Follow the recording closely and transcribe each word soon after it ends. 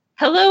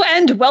Hello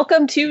and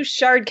welcome to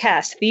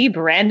Shardcast, the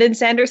Brandon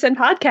Sanderson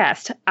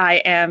podcast. I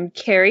am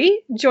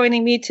Carrie.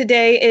 Joining me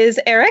today is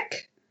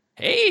Eric.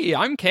 Hey,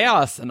 I'm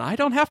Chaos, and I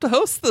don't have to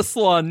host this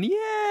one.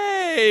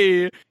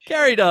 Yay!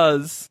 Carrie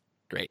does.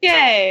 Great.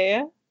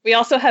 Yay! We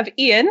also have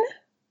Ian.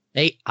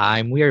 Hey,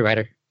 I'm Weary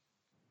Writer.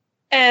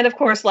 And of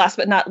course, last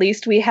but not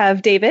least, we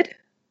have David.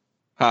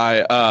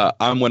 Hi,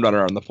 I'm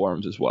Windrunner on the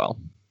forums as well.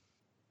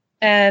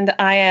 And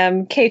I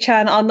am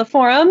K-chan on the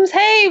forums.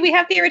 Hey, we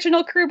have the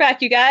original crew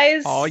back, you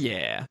guys. Oh,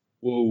 yeah.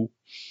 Whoa.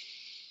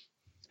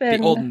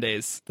 It's The olden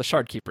days. The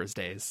Shardkeepers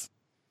days.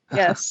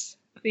 Yes.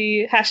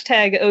 The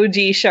hashtag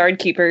OG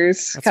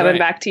Shardkeepers That's coming right.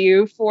 back to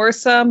you for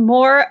some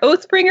more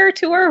Oathbringer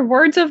Tour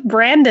Words of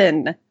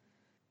Brandon.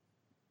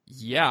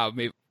 Yeah,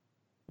 maybe.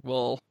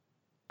 Well,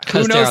 who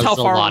Because knows there's how a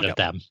far lot we'll of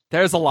go. them.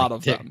 There's a lot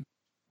of Yeah. them.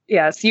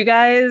 Yes, you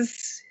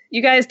guys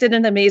did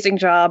an amazing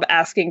job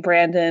asking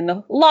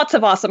Brandon lots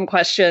of awesome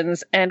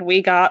questions, and we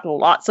got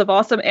lots of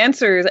awesome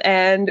answers,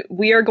 and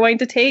we are going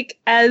to take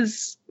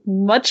as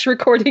much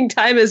recording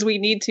time as we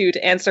need to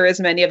answer as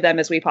many of them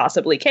as we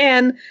possibly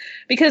can,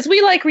 because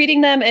we like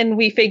reading them, and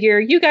we figure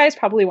you guys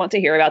probably want to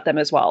hear about them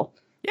as well.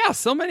 Yeah,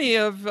 so many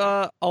of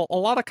a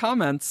lot of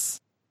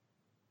comments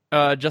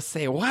just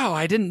say, wow,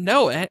 I didn't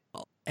know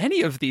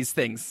any of these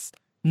things.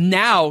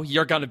 Now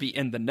you're going to be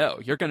in the know.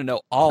 You're going to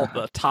know all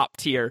the top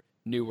tier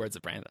new words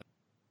of Brandon.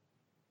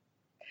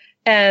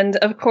 And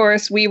of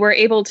course, we were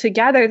able to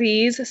gather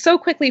these so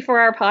quickly for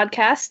our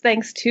podcast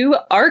thanks to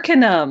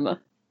Arcanum.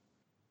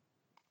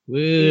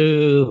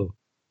 Woo!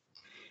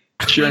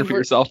 Cheering for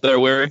yourself there,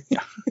 Weary.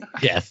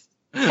 Yes.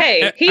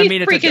 Hey, he I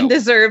mean, it's a freaking joke.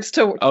 deserves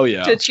to Oh,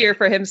 yeah. to cheer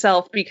for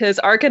himself because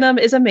Arcanum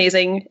is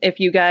amazing. If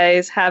you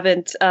guys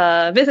haven't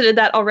visited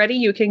that already,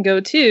 you can go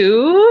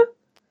to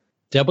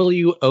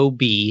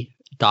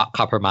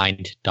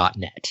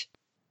wob.coppermind.net.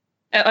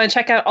 and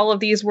check out all of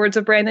these words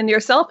of Brandon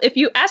yourself. If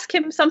you ask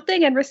him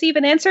something and receive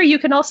an answer, you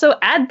can also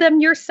add them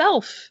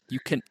yourself. You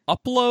can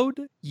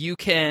upload. You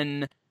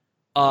can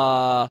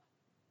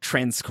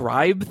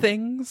transcribe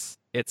things.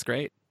 It's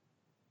great.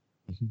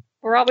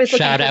 We're always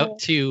looking Shout for out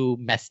to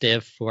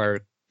Mestiv for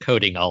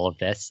coding all of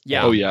this.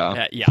 Yeah. Oh,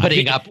 yeah. Yeah.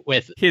 Putting up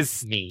with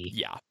his. me.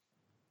 Yeah,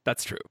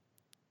 that's true.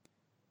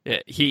 Yeah,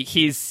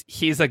 he's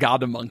a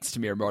god amongst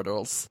mere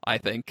mortals. I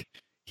think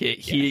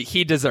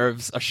he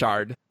deserves a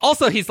shard.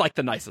 Also, he's like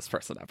the nicest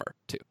person ever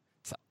too.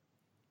 So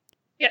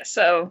Yeah,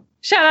 so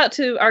shout out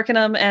to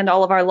Arcanum and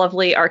all of our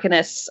lovely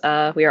Arcanists.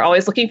 We are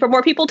always looking for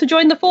more people to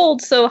join the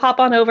fold, so hop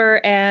on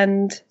over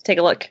and take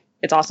a look.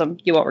 It's awesome.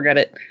 You won't regret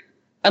it.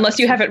 Unless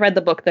you haven't read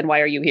the book, then why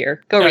are you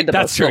here? Go read the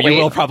book. that's true. We'll You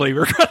wait. will probably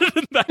regret it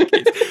in that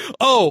case.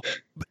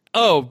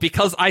 Oh,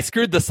 because I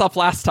screwed this up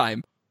last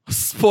time.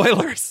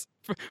 Spoilers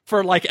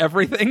for like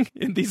everything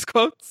in these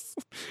quotes.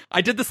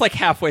 I did this like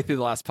halfway through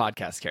the last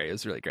podcast, Carrie. It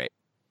was really great.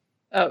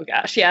 Oh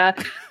gosh, yeah.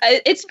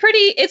 It's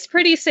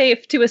pretty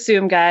safe to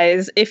assume,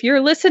 guys, if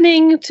you're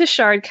listening to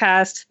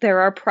Shardcast, there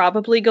are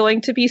probably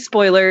going to be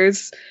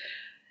spoilers.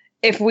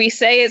 If we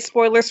say it's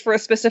spoilers for a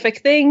specific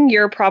thing,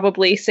 you're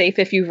probably safe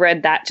if you've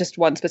read that just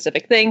one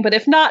specific thing. But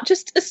if not,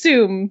 just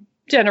assume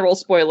general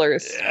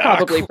spoilers. Yeah,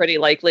 Probably cool. pretty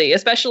likely,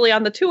 especially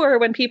on the tour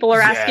when people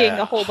are asking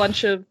Yeah. a whole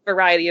bunch of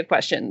variety of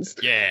questions.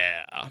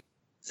 Yeah.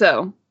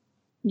 So,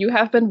 you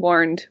have been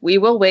warned. We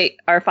will wait.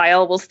 Our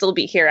file will still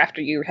be here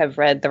after you have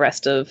read the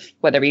rest of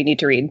whatever you need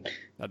to read.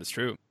 That is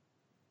true.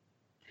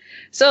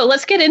 So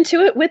let's get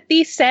into it with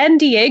the San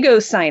Diego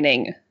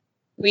signing.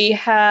 We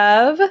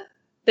have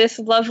this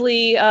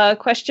lovely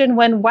question.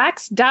 When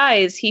Wax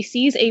dies, he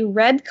sees a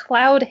red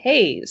cloud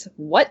haze.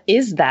 What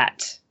is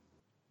that?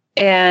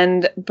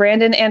 And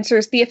Brandon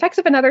answers, the effects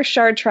of another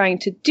shard trying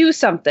to do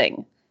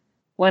something.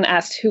 When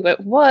asked who it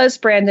was,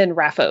 Brandon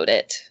raffoed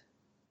it.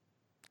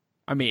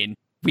 I mean,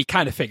 we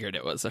kind of figured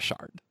it was a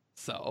shard.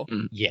 So,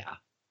 Yeah.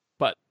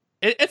 but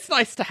it's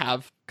nice to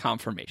have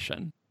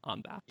confirmation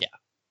on that.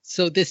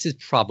 So this is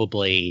Trell,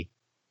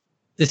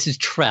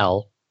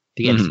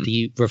 the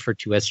entity referred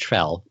to as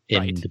Trell in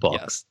Right. the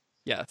books,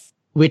 Yes.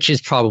 which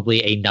is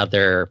probably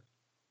another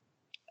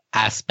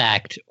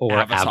aspect or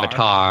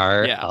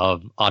avatar Yeah.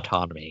 of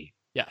autonomy.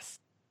 Yes.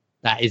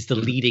 That is the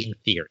leading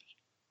theory.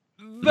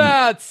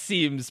 That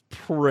seems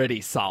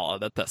pretty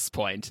solid at this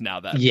point, now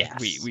that Yes.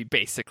 we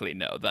basically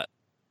know that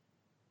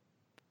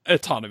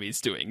autonomy's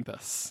doing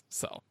this.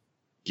 So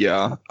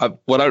Yeah.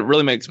 What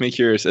really makes me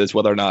curious is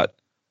whether or not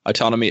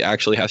autonomy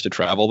actually has to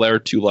travel there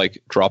to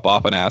like drop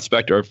off an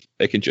aspect, or if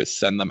it can just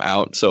send them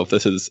out. So if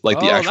this is like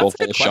the Oh, actual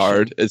that's a good full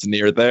shard question. is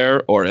near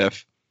there, or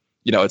if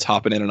it's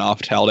hopping in and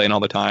off Taldane all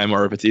the time,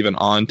 or if it's even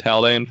on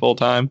Taldane full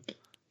time.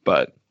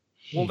 But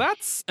well,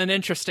 that's an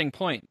interesting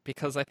point,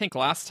 because I think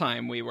last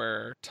time we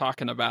were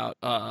talking about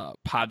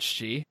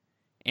Podchi,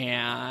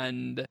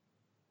 and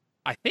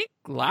I think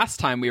last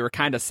time we were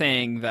kind of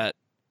saying that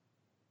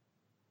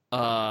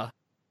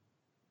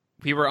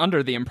we were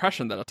under the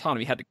impression that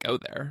autonomy had to go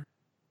there.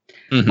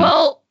 Mhm.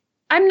 Well,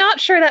 I'm not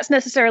sure that's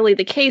necessarily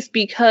the case,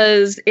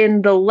 because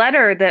in the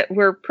letter that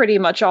we're pretty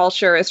much all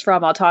sure is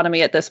from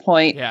Autonomy at this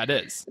point, Yeah, it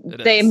is.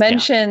 They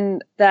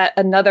mention that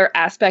another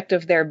aspect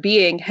of their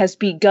being has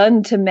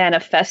begun to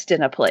manifest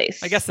in a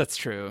place. I guess that's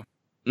true.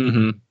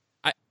 Mm-hmm.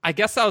 I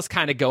guess I was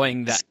kind of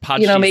going that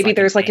Pachi's You know, maybe like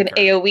there's like an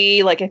anchor.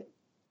 AoE, like a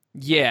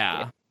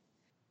Yeah.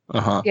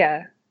 Uh-huh.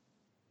 yeah.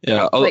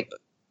 Yeah. Like,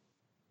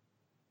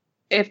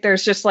 if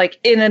there's just like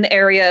in an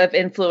area of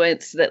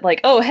influence that like,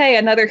 oh, hey,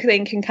 another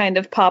thing can kind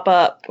of pop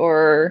up,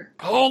 or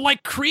Oh,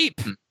 like Creep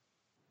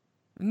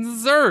and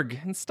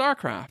Zerg and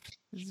StarCraft.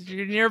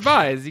 You're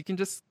nearby, you can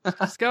just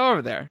go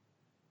over there.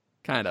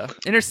 Kind of.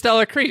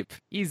 Interstellar Creep.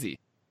 Easy.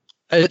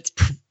 It's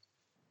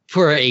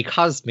for a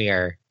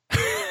Cosmere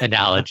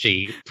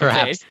analogy,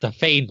 perhaps the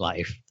Fane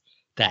life.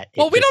 That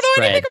Well, we don't know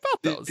spread. anything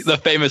about those. The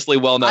famously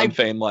well-known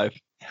Fane life.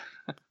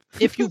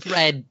 If you've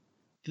read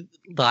the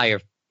Liar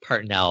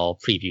Partnell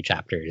preview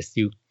chapters,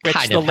 you Which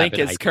kind the of link have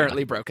an is idea.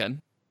 currently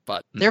broken.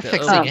 But They're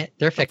fixing it.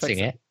 They're fixing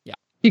it. Yeah.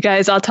 you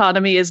guys,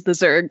 Autonomy is the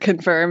Zerg,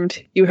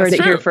 confirmed. You heard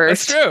That's it here true.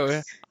 first. That's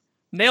true.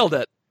 Nailed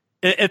it.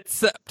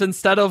 Except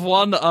instead of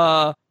one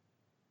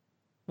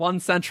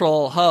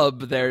central hub,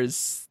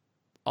 there's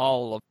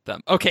all of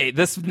them. Okay,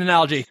 this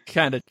analogy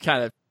kind of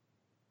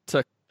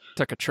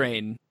took a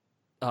train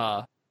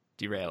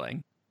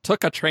derailing.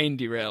 Took a train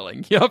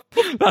derailing. Yep,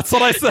 that's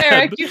what I said.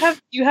 Eric,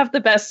 you have the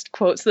best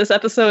quotes this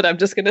episode. I'm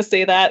just gonna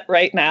say that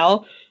right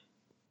now.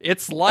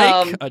 It's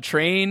like a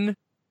train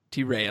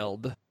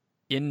derailed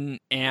and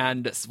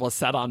was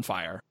set on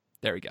fire.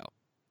 There we go.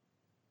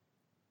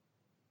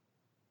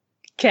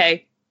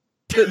 Okay,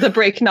 the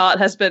brake knot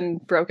has been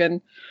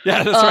broken.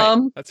 Yeah, that's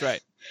right. That's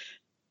right.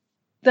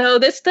 Though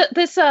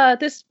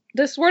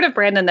this word of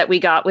Brandon that we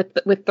got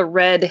with the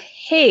red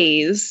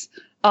haze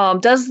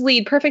does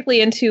lead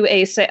perfectly into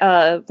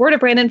a word of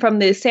Brandon from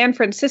the San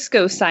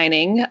Francisco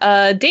signing.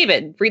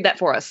 David, read that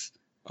for us.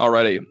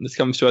 Alrighty. This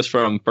comes to us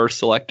from First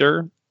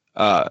Selector.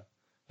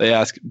 They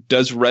ask,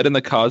 does red in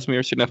the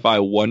Cosmere signify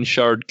one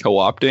shard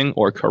co-opting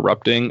or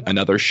corrupting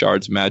another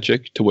shard's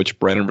magic? To which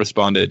Brandon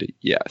responded,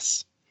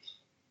 yes.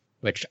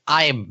 Which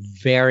I am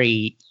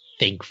very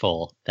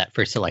thankful that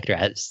First Selector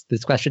has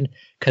this question,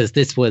 because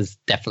this was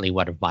definitely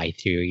one of my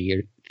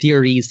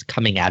theories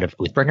coming out of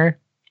Oathbringer.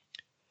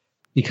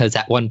 Because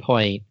at one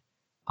point,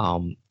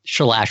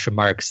 Shalash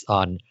remarks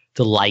on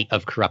the light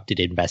of corrupted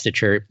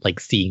investiture,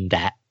 like seeing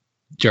that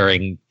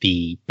during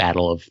the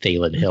Battle of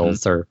Thalen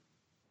Hills or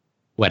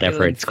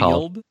whatever it's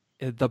called.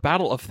 The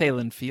Battle of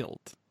Thalen Field.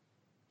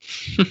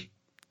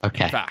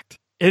 Okay. In fact,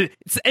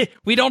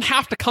 we don't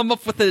have to come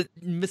up with a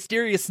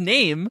mysterious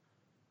name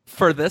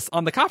for this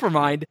on the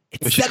Coppermind.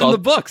 It's set in the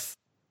books.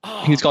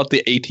 Oh. He's called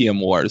the ATM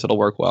Wars. It'll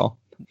work well.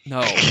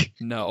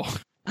 No,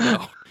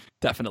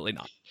 definitely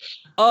not.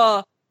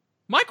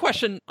 My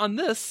question on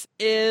this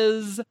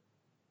is,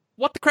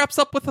 what the crap's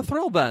up with the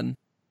thrill then?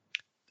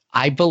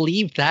 I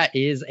believe that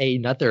is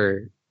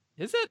another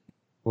Is it?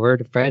 word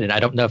of Brandon. I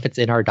don't know if it's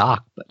in our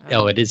doc, but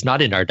no, it is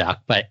not in our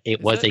doc, but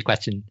it was a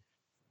question.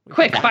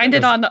 Quick, find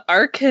it on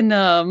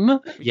Arcanum.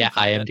 Yeah,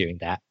 I am doing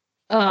that.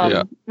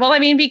 Yeah. Well, I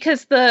mean,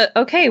 because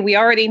we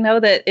already know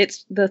that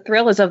it's the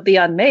thrill is of the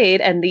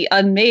unmade, and the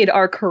unmade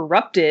are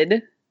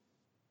corrupted.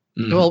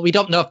 Mm. Well, we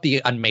don't know if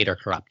the unmade are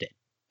corrupted.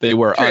 They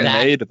were True.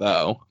 unmade,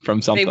 though,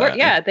 from something.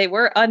 They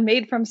were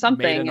unmade from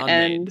something, Made and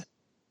and unmade.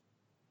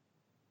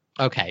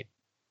 Okay.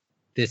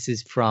 This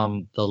is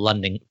from the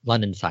London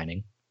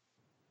signing.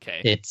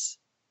 Okay. It's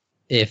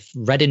if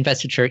red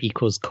investiture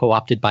equals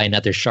co-opted by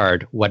another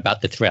shard, what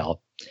about the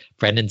thrill?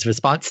 Brendan's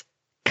response,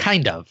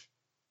 kind of.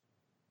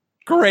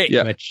 Great.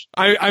 Yeah. Which,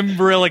 I'm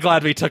really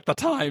glad we took the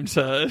time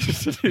to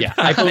do yeah, that.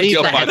 I believe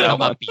You'll that has find that come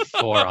one. up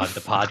before on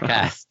the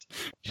podcast.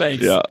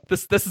 Thanks. Yeah.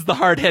 This is the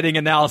hard-hitting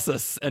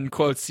analysis and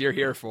quotes you're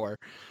here for.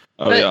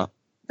 Oh, But- yeah.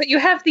 But you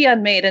have the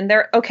unmade, and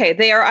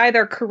they are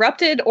either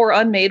corrupted or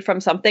unmade from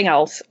something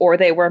else, or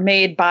they were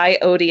made by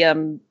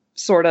Odium,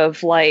 sort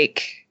of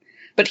like.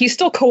 But he's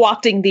still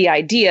co-opting the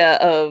idea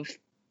of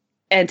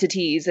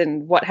entities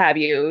and what have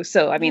you.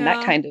 So I mean, Yeah.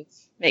 that kind of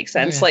makes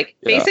sense. Yeah. Like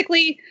Yeah.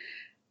 basically,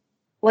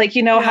 like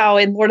how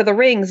in Lord of the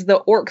Rings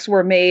the orcs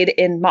were made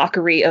in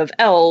mockery of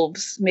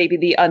elves. Maybe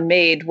the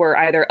unmade were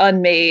either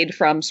unmade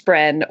from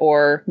Spren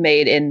or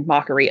made in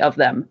mockery of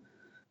them.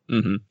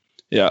 Mm-hmm.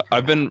 Yeah,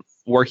 I've been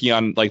working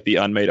on like the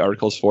unmade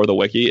articles for the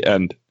wiki,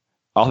 and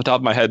off the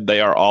top of my head,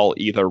 they are all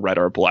either red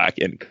or black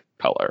in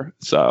color.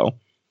 So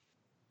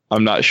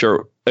I'm not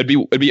sure. It'd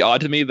be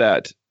odd to me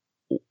that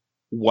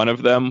one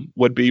of them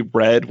would be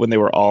red when they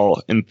were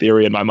all, in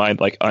theory, in my mind,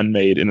 like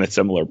unmade in a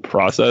similar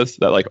process.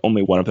 That like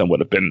only one of them would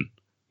have been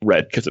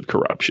red because of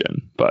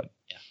corruption. But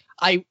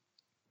I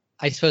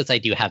suppose I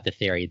do have the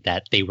theory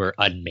that they were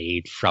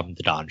unmade from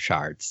the Dawn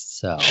Shards.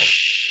 So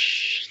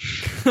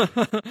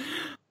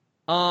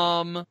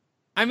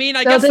I mean,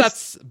 I So guess this-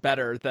 that's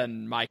better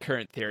than my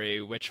current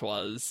theory, which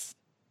was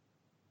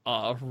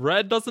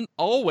red doesn't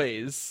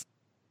always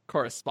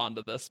correspond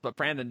to this, but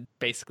Brandon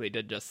basically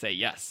did just say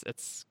yes,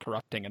 it's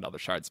corrupting another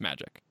shard's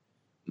magic.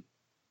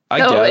 I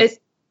So guess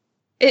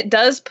it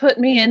does put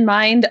me in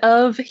mind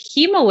of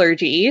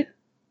hemalurgy,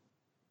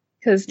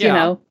 Because, you Yeah.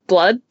 know,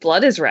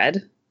 blood is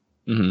red.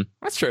 Hmm.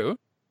 That's true.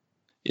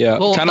 Yeah,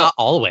 Well, kind of. not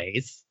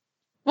always.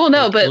 Well,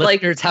 no, but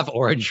like listeners have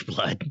orange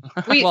blood.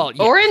 Well,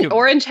 yeah, orange human.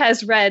 orange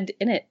has red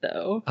in it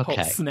though.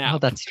 Okay, snap. well,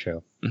 that's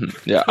true.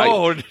 Yeah.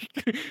 Oh.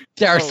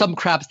 There are Oh. some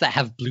crabs that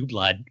have blue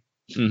blood.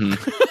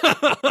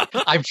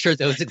 I'm sure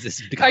those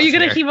exist. in the Are you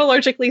going to cosmere.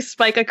 hemologically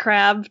spike a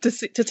crab to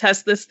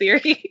test this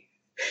theory?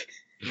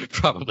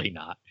 Probably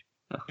not.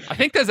 I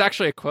think there's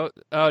actually a quote.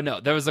 Oh no,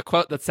 there was a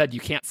quote that said you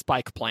can't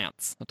spike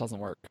plants. That doesn't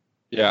work.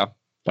 Yeah,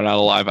 but not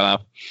alive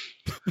enough.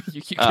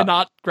 You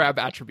cannot grab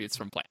attributes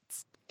from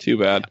plants. Too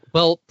bad.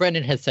 Well,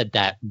 Brendan has said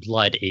that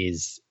blood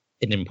is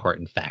an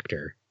important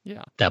factor.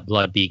 Yeah. That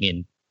blood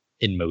being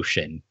in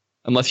motion.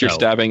 Unless you're No.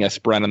 stabbing a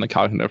Spren in the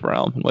cognitive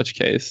realm, in which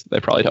case they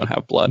probably don't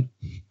have blood.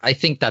 I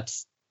think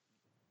that's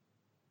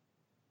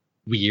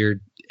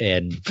weird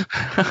and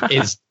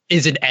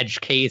is an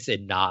edge case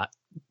and not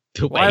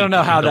the way. Well, I don't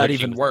know how that Hemorrhaging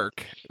even was.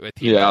 work with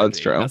Yeah, that's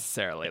hemorrhaging true.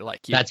 necessarily.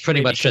 Like you That's pretty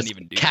maybe much shouldn't just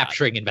even do that.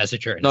 capturing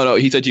investiture. No,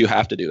 he said you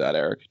have to do that,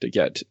 Eric, to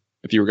get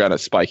if you were gonna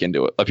spike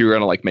into it. If you were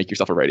gonna like make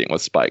yourself a radiant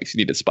with spikes, you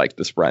need to spike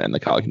the Spren in the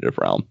cognitive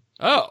realm.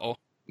 Oh,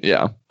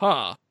 Yeah,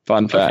 huh.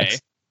 fun Okay.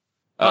 facts.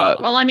 Uh,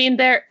 Well, I mean,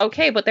 they're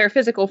okay, but their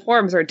physical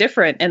forms are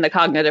different in the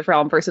cognitive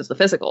realm versus the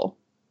physical.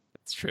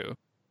 That's true.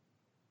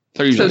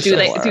 they're So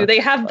usually do similar. they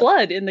have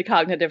blood in the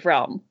cognitive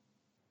realm?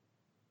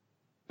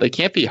 They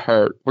can't be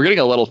hurt. We're getting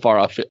a little far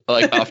off track.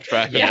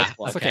 Yeah, at this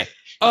point. That's okay.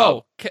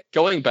 Oh,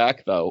 Going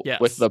back though, Yes.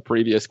 with the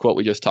previous quote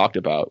we just talked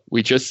about,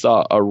 we just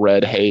saw a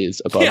red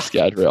haze above Yeah.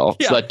 Scadrial.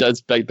 Yeah. So that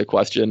does beg the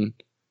question.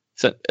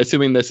 So,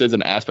 assuming this is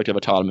an aspect of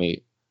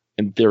autonomy,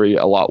 in theory,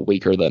 a lot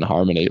weaker than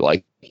Harmony.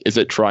 Like, is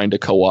it trying to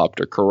co-opt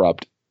or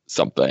corrupt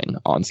something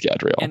on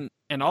Scadrial?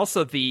 and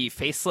also the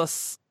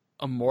faceless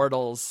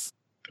immortals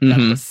that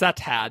Mhm. the set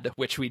had,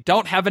 which we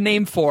don't have a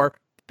name for.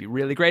 It'd be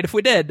really great if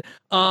we did.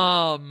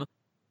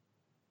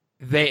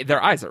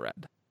 Their eyes are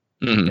red.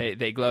 Mhm.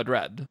 They glowed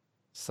red.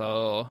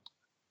 So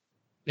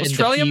And Was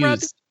the Trellium red?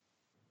 fuse-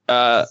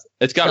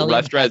 It's got Trellium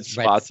red has red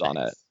spots on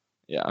it. specks.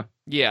 Yeah.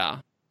 yeah,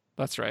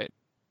 that's right.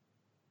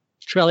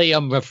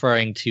 Trellium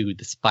referring to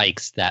the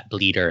spikes that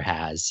Bleeder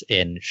has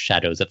in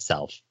Shadows of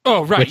Self,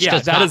 Oh right, which yeah,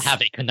 does that not is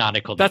have a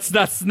canonical. that's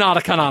not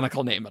a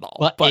canonical name at all.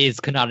 What but is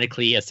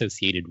canonically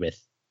associated with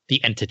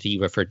the entity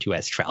referred to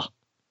as Trell.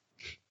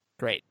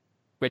 great.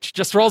 Which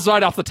just rolls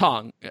right off the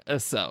tongue.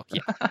 So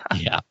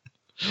yeah.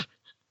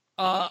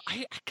 Yeah.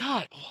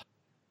 God.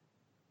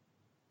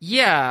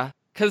 Yeah,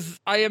 because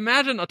I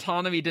imagine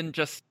autonomy didn't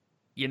just,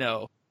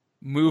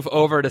 move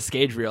over to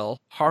Scadrial.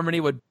 Harmony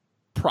would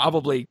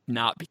probably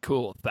not be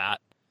cool with that.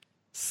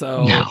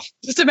 So No.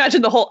 Just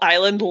imagine the whole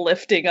island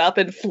lifting up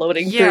and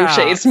floating yeah,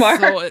 through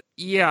Shadesmar.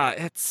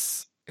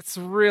 so it's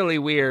really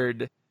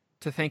weird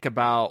to think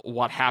about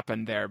what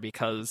happened there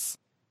because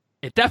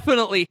it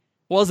definitely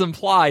was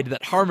implied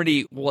that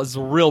Harmony was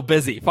real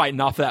busy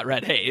fighting off that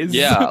red haze.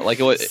 Yeah. Like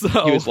it was,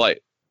 So- he was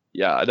like,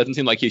 yeah. It doesn't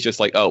seem like he's just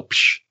like, oh,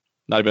 psh,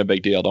 not even a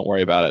big deal. Don't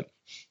worry about it.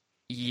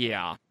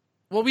 Yeah.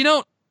 Well, we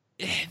don't.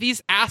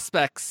 These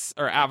aspects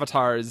or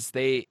avatars,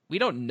 we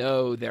don't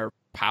know their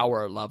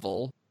power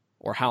level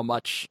or how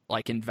much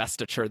like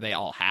investiture they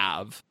all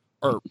have.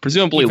 Or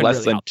Presumably even less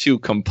really than out- 2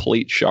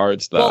 complete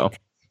shards, though. Well,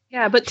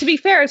 Yeah, but to be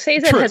fair,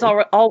 Sazed True. has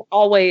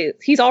always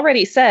he's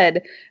already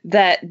said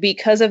that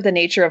because of the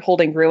nature of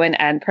holding ruin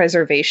and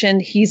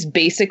preservation, he's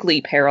basically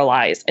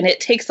paralyzed, and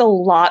it takes a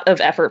lot of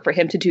effort for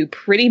him to do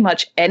pretty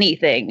much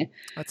anything.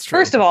 that's true.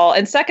 First of all,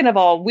 and second of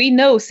all, we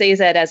know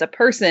Sazed as a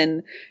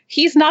person.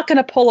 He's not going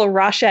to pull a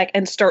Rashek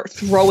and start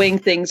throwing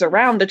things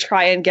around to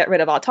try and get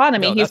rid of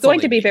autonomy. No, He's that's going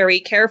only to be me. very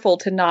careful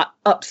to not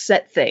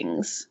upset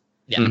things.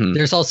 Yeah. Mhm.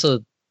 There's also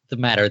the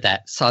matter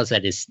that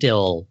Sazed is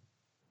still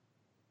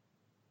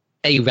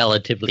a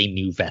relatively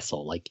new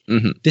vessel. Like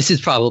Mhm. this is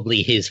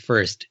probably his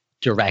first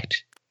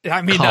direct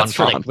I mean, that's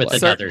conflict with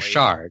conflict. another Certainly.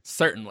 shard.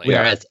 Certainly.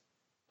 Whereas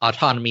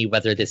autonomy,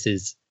 whether this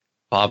is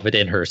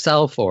Bobbin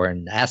herself or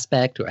an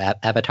aspect or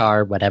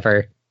avatar,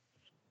 whatever,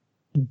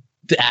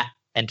 that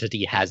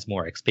entity has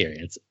more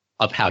experience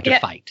of how to Yeah.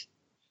 fight.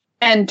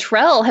 And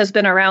Trell has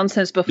been around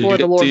since before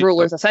the Lord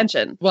Ruler's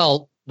ascension.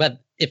 Well, but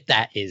if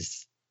that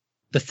is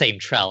the same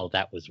Trell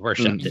that was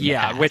worshipped, in the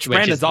Yeah, past, which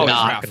Brandon's is always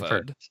not rafoed.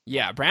 confirmed.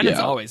 Yeah, Brandon's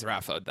Yeah. always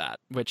rafoed that,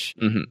 which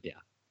Mhm.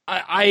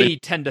 I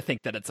tend to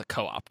think that it's a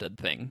co-opted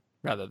thing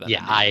rather than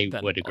Yeah, I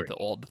than would agree. the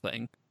old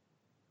thing.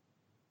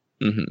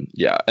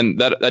 Yeah, and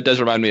that does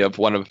remind me of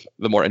one of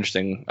the more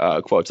interesting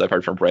quotes I've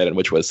heard from Brandon,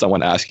 which was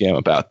someone asking him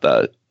about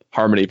the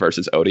Harmony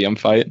versus Odium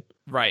fight,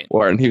 Right.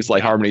 where he was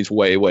like, Harmony's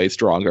way, way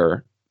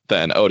stronger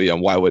than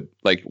Odium. Why would,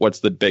 like, what's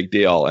the big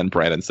deal? And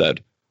Brandon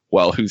said,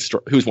 well, who's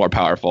more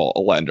powerful,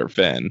 Elend or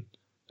Finn?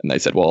 And they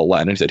said, well,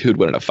 Elend. And he said, who'd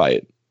win in a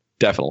fight?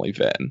 Definitely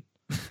Finn.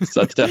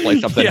 So that's definitely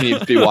something he needs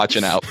to be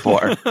watching out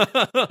for.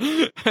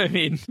 I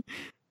mean,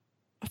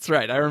 that's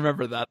right. I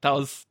remember that. That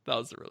was a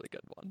really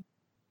good one.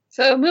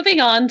 So moving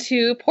on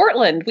to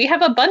Portland, we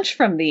have a bunch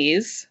from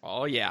these.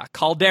 Oh yeah,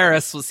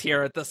 Calderis was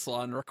here at this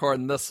one,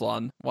 recording this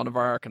one. One of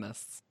our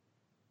arcanists.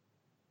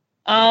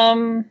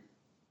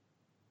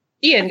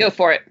 Ian, go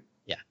for it.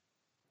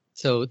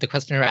 So the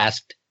questioner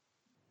asked,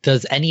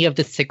 does any of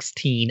the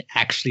 16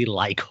 actually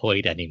like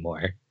Hoid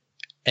anymore?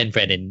 And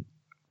Brennan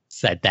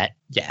said that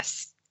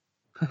yes.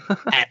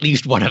 At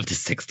least one of the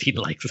 16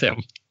 likes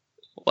him.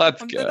 Well,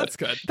 that's good. That's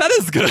good. That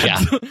is good. Yeah.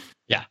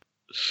 Yeah.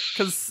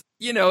 Because,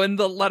 in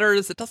the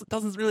letters, it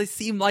doesn't really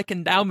seem like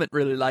Endowment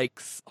really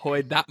likes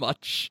Hoid that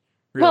much.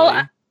 Really.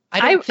 Well, I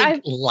don't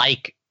think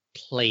like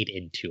played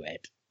into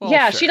it. Well,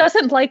 yeah, sure. she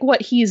doesn't like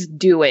what he's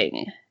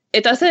doing.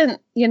 It doesn't,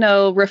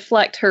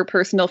 reflect her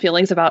personal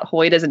feelings about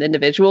Hoid as an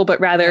individual, but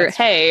rather, That's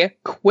hey,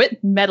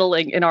 quit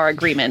meddling in our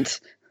agreement.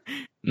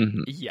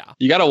 Mhm. Yeah.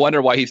 You got to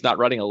wonder why he's not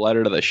writing a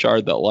letter to the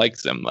Shard that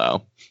likes him,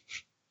 though.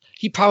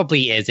 He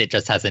probably is. It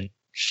just hasn't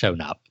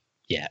shown up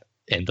yet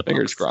in the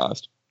Fingers books.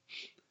 crossed.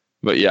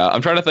 But yeah,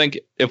 I'm trying to think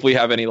if we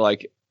have any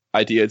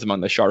ideas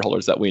among the Shard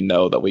holders that we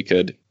know that we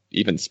could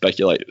even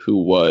speculate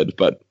who would,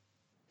 but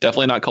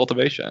definitely not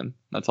cultivation.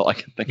 That's all I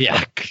can think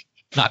Yeah. of.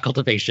 Not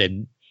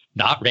cultivation,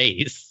 not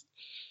race.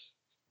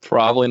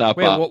 Probably not.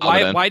 Wait,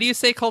 Bobbin. why do you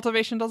say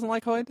Cultivation doesn't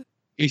like Hoid?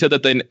 He said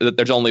that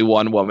there's only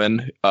one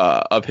woman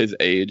of his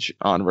age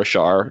on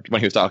Rashar when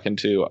he was talking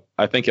to,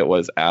 I think it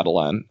was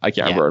Adeline. I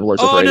can't remember in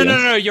Words of Oh, Radiance.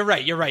 no, you're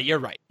right. I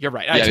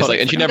Yeah, he's like,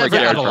 and she never Never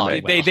cared got for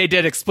along. me. They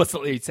did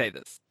explicitly say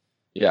this.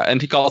 Yeah,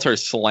 and he calls her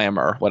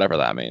Slammer, whatever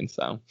that means.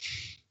 So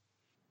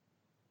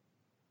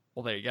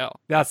Well, there you go.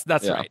 That's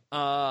Yeah. right.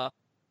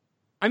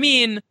 I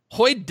mean,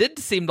 Hoid did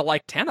seem to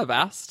like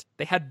Tanavast.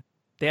 They had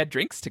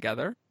drinks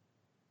together,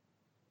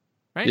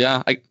 right?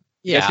 yeah, I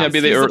Yeah. maybe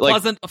He's they a were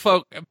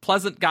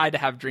pleasant guy to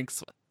have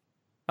drinks with.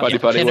 buddy Yeah,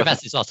 buddy. with-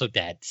 Tanavast is also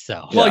dead,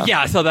 so. Yeah. Well,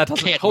 yeah. So that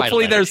doesn't. Can't write a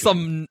Hopefully, letter there's to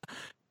some.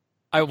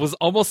 I was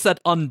almost said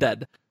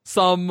undead.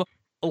 Some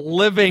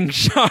living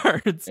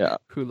shards Yeah.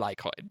 who like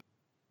Hoid,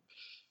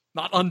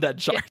 not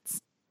undead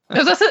shards.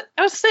 I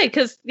was saying,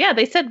 because,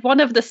 they said one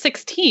of the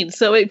 16,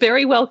 so it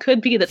very well could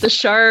be that the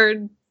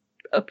shard,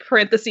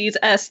 parentheses,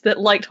 S, that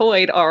liked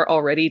Hoid are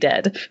already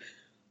dead.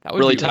 That would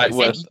really be tight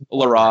really with sad.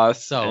 Laros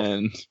So-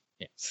 and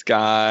Yeah.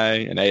 Sky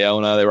and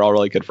Aona. They were all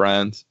really good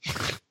friends.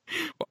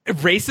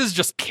 Race is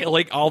just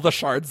killing all the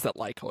shards that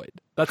like Hoid.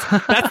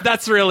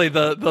 That's really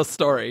the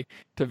story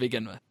to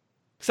begin with.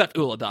 Except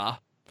Ulada.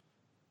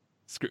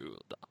 Screw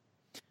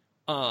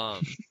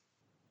Ulada.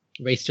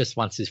 Race just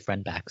wants his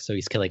friend back, so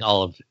he's killing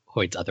all of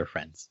Hoid's other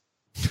friends.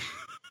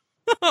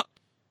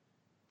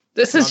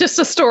 This is just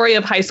a story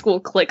of high school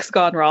cliques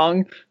gone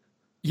wrong.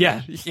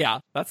 Yeah,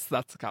 that's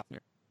the Cosmere.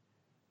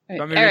 You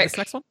want me to read this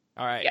next one?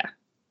 All right. Yeah.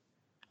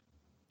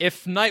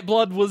 If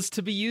Nightblood was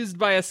to be used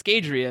by a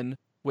Scadrian,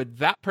 would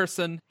that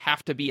person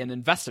have to be an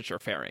investiture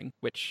fairing,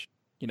 which,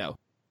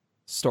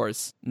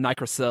 stores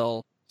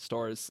Nigrosil,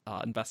 stores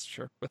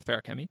investiture with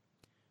Ferrochemy?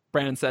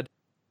 Brandon said,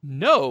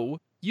 no,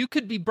 you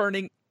could be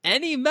burning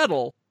any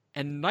metal,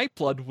 and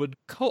Nightblood would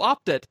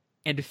co-opt it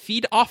and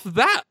feed off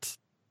that.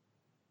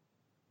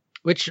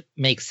 Which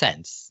makes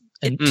sense.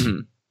 And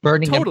Mhm.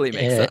 burning Totally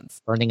makes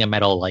sense. Burning a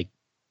metal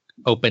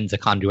opens a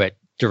conduit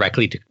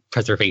directly to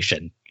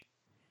preservation,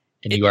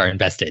 and you are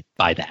invested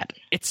by that.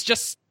 It's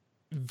just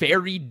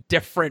very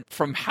different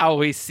from how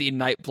we see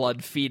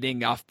Nightblood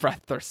feeding off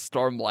Breath or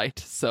Stormlight,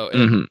 so it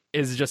Mhm.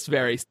 is just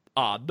very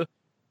odd.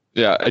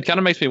 Yeah, it kind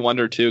of makes me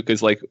wonder too,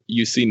 because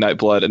you see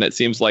Nightblood, and it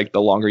seems like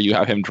the longer you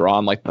have him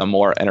drawn, the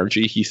more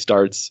energy he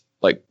starts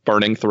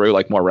burning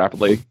through more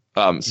rapidly.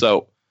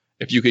 So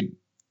if you could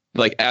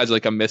as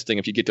a misting,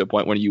 if you get to a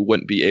point when you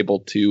wouldn't be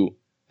able to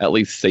at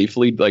least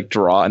safely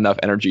draw enough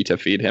energy to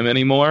feed him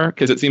anymore,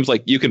 because it seems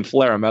like you can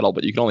flare a metal,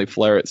 but you can only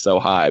flare it so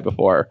high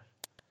before.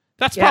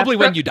 That's Yeah, probably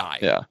when you die.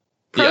 Yeah.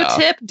 Pro Yeah.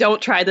 tip,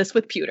 don't try this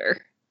with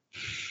pewter.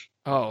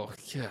 Oh,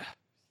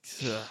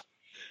 yeah.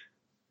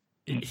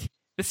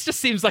 This just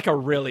seems like a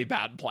really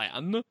bad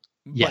plan.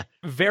 Yeah.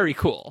 But very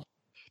cool.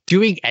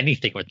 Doing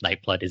anything with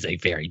Nightblood is a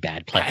very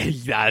bad plan.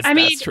 That's I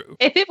mean, true.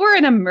 if it were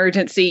an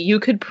emergency, you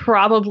could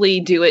probably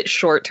do it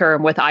short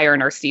term with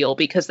iron or steel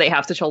because they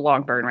have such a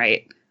long burn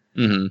rate.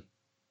 hmm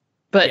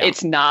But Yeah.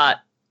 it's not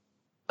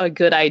a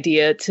good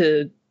idea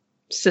to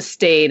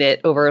sustain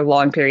it over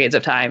long periods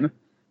of time.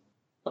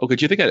 Oh,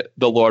 could you think of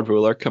the Lord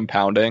Ruler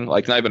compounding?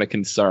 Not even a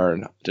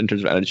concern in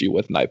terms of energy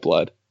with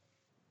Nightblood.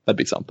 That'd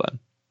be something.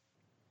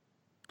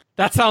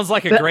 That sounds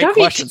like a great That'd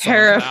question. be someone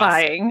could ask.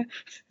 terrifying.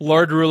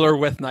 Lord Ruler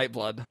with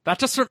Nightblood. That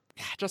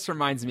just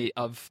reminds me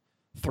of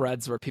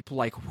threads where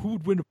people who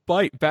would win a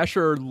fight,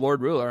 Vasher or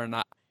Lord Ruler,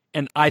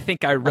 and I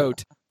think I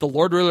wrote the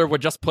Lord Ruler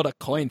would just put a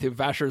coin through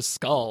Vasher's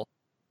skull.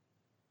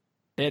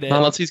 It is.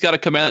 Unless he's got a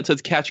command that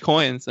says catch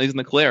coins, and he's in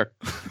the clear.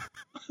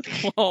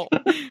 Well,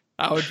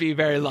 I would be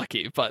very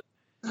lucky, but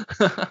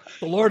the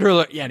Lord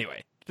Ruler. Yeah,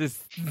 anyway,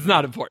 this is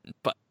not important,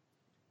 but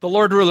the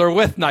Lord Ruler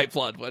with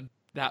Nightblood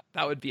that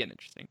would be an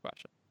interesting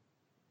question.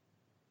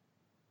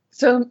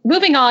 So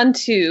moving on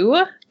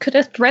to, could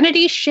a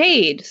Threnody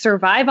Shade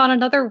survive on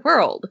another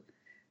world?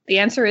 The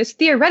answer is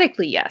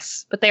theoretically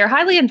yes, but they are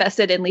highly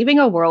invested in leaving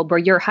a world where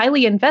you're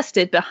highly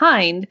invested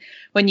behind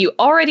when you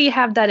already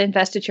have that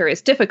investiture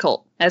is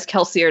difficult, as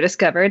Kelsier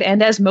discovered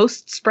and as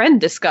most Spren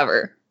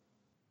discover.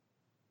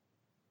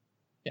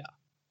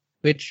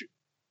 Which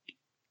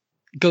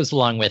goes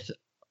along with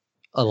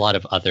a lot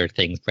of other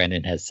things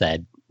Brandon has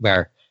said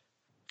where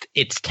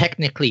it's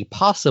technically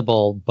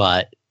possible,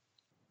 but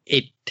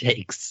it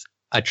takes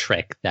a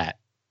trick that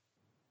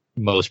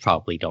most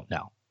probably don't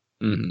know.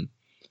 Mhm.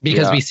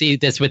 Because Yeah. we see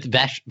this with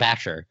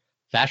Vasher.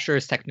 Vasher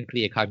is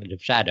technically a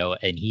cognitive shadow,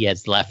 and he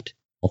has left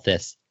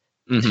Althus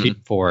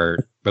Mhm.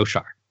 for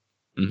Roshar.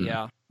 Mhm.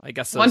 Yeah, I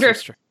guess. Wonder that's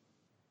if- true.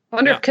 I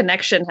wonder Yeah. if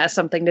connection has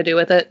something to do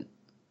with it.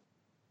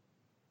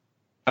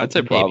 I'd say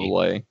Maybe.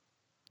 probably.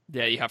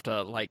 Yeah, you have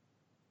to like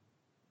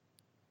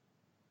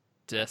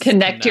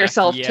Connect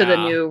yourself to the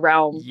Yeah. new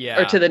realm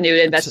Yeah. or to the new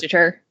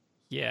investiture.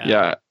 Yeah.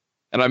 Yeah.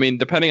 And I mean,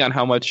 depending on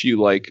how much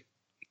you like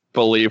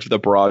believe the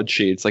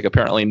broadsheets, like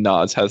apparently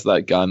Nas has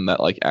that gun that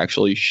like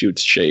actually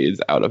shoots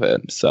shades out of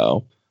it.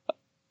 So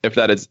if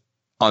that is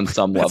on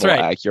some That's level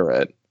right.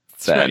 accurate,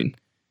 That's then right.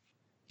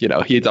 you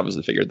know, he's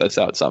obviously figured this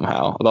out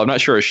somehow. Although I'm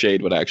not sure a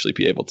shade would actually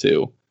be able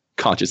to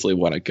consciously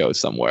want to go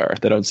somewhere.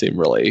 They don't seem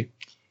really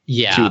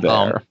Yeah, too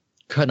there.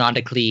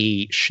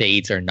 canonically,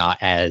 shades are not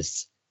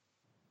as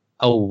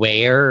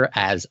aware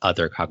as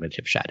other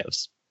cognitive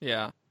shadows.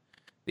 Yeah.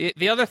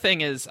 The other thing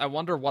is, I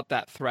wonder what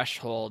that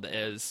threshold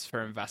is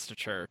for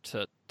investiture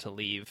to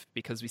leave,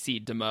 because we see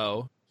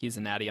Demo, he's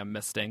an Adium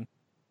misting.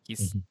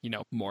 He's,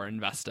 Mhm. more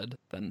invested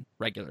than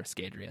regular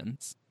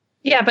Scadrians.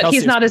 Yeah, but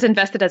he's Kelsier's- not as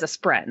invested as a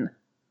Spren.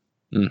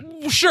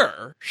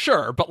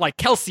 Sure, but like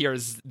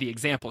Kelsier's the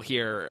example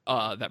here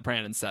that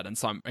Brandon said, and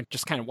so I'm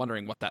just kind of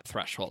wondering what that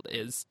threshold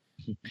is.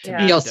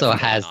 Yeah. He also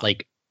Definitely has not.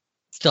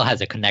 still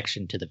has a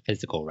connection to the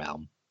physical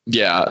realm.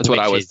 Yeah, that's what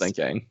I Which was is-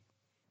 thinking.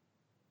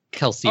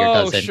 Kelsier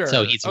Oh, doesn't, sure.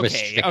 so he's Okay,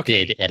 restricted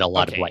okay, at a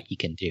lot of okay. what he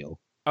can do.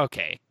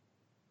 Okay.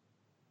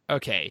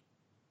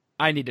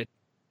 I need to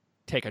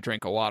take a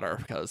drink of water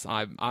because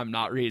I'm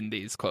not reading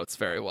these quotes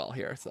very well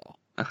here. So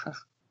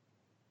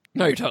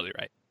no, you're totally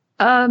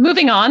right.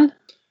 Moving on.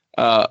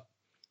 Uh,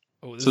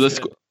 Oh, so is this,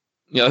 good.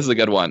 yeah, this is a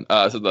good one.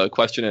 So the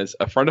question is: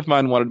 a friend of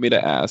mine wanted me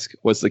to ask,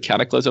 was the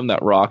cataclysm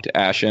that rocked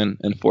Ashen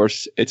and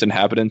forced its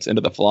inhabitants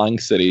into the flying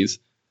cities,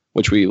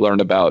 which we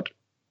learned about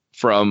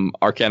from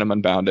Arcanum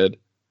Unbounded,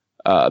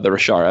 the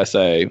Rashar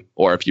essay,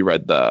 or if you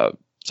read the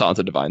Songs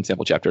of Divine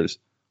sample chapters,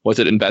 was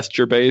it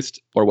investiture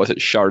based or was it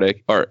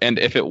Shardic? And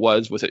if it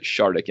was it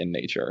Shardic in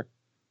nature?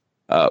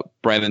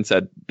 Brandon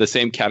said the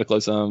same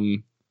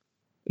cataclysm.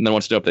 And then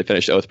wants to know if they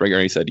finished Oathbringer,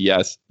 and he said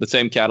yes. The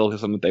same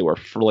cataclysm that they were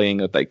fleeing,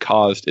 that they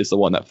caused, is the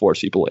one that forced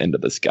people into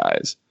the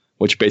skies,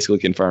 which basically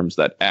confirms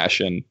that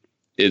Ashen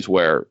is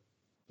where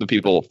the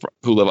people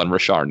who live on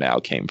Rashar now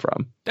came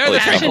from. They're At the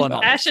least some of Tranquil them.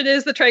 Halls. Ashen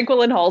is the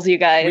Tranquil Halls, you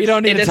guys. We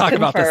don't need It to is talk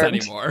about this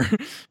confirmed. anymore.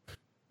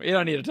 We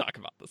don't need to talk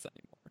about this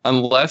anymore.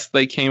 Unless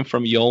they came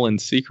from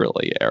Yolan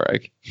secretly,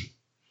 Eric.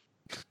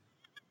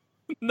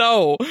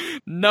 No,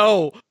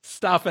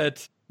 stop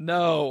it.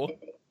 No.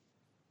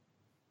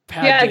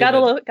 Pat Yeah,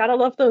 David. gotta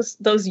love those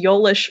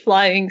Yolish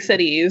flying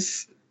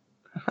cities.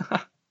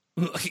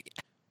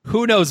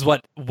 Who knows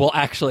what will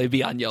actually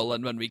be on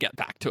Yolan when we get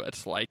back to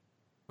it? Like,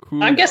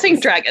 who I'm guessing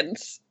knows?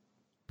 dragons.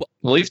 At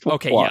least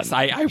Okay, one. yes,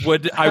 I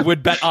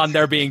would bet on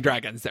there being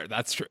dragons there.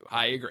 That's true.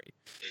 I agree.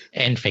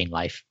 And Feign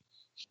Life.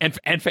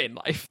 And Fane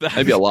life.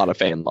 Maybe a lot of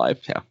Fane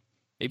life. Yeah.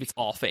 Maybe it's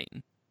all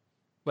Fane.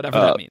 Whatever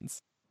that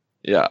means.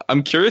 Yeah.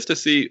 I'm curious to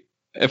see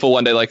if we'll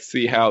one day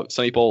see how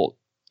some people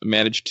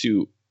manage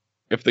to,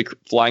 if the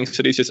flying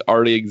cities just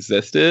already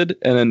existed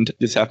and then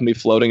just happen to be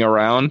floating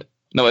around.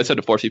 No, it said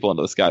to force people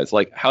into the skies.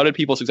 Like, how did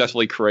people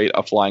successfully create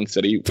a flying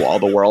city while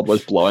the world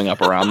was blowing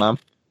up around them?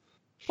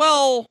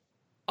 Well,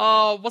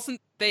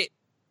 wasn't they?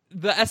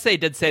 The essay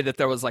did say that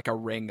there was like a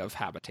ring of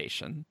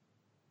habitation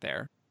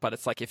there, but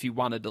it's like if you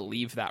wanted to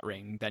leave that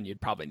ring, then you'd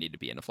probably need to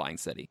be in a flying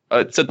city.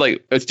 It said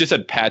it just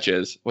said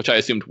patches, which I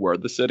assumed were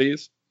the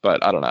cities,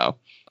 but I don't know.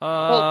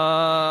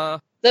 The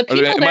Or people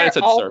it might there have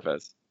said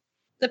surface.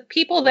 the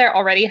people there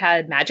already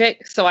had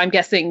magic, so I'm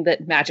guessing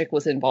that magic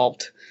was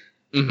involved.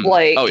 Mhm.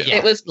 Like Oh, yeah.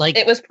 it was Like-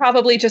 it was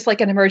probably just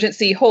like an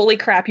emergency. Holy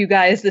crap, you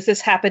guys, this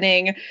is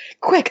happening.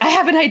 Quick, I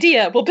have an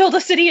idea. We'll build a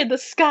city in the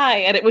sky.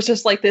 And it was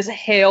just like this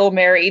Hail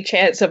Mary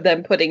chance of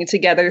them putting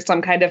together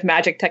some kind of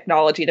magic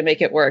technology to make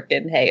it work,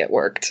 and hey, it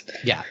worked.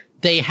 Yeah,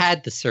 they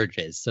had the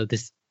surges, so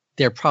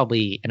they're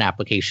probably an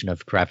application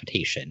of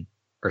gravitation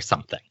or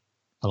something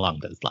along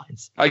those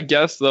lines. I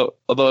guess though,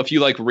 although if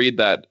you read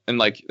that,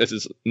 and this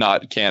is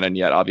not canon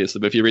yet, obviously,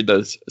 but if you read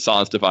the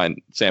Sans Divine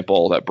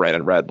sample that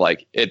Brandon read,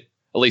 it,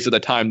 at least at the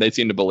time, they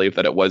seem to believe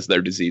that it was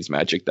their disease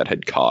magic that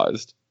had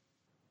caused.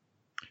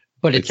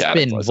 But The it's been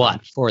cataclysm.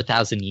 what,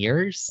 4,000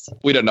 years?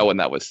 We don't know when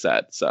that was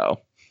set, so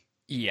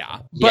Yeah.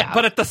 Yeah.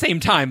 But at the same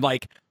time,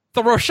 like,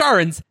 the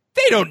Rosharans,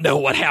 they don't know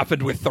what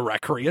happened with the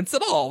Recreants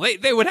at all.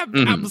 They would have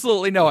Mhm.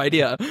 absolutely no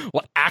idea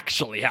what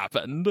actually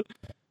happened.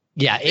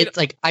 Yeah, it's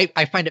like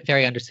I find it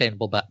very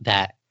understandable, but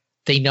that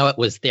they know it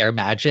was their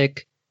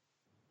magic.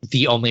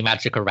 The only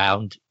magic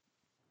around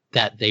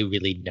that they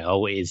really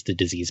know is the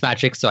disease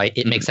magic. So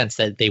it makes sense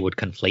that they would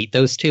conflate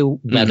those two,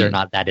 whether or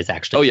not that is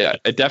actually. oh yeah,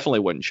 it definitely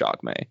wouldn't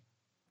shock me.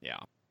 Yeah.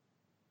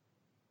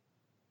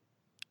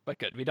 But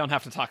good. We don't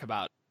have to talk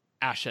about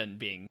Ashen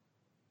being...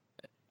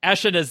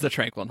 Ashen is the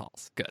Tranquil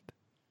Halls. Good.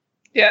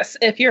 Yes,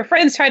 if your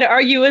friends try to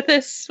argue with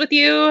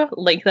you,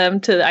 link them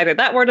to either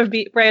that word of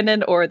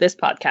Brandon or this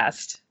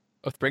podcast.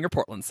 Oathbringer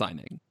Portland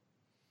signing.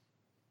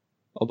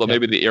 Although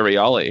maybe the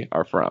Iriali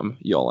are from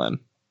Yolen.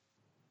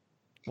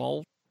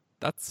 Well,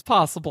 that's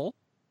possible.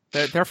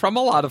 They're from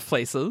a lot of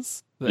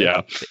places.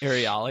 The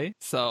Iriali.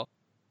 So.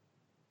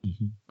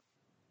 Mm-hmm.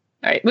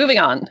 All right, moving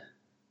on.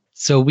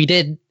 So we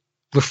did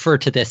refer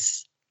to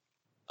this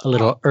a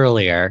little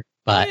earlier,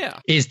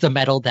 but is the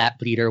metal that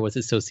Bleeder was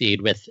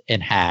associated with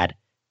and had,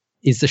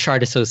 is the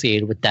shard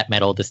associated with that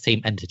metal the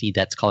same entity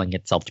that's calling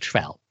itself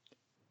Trell?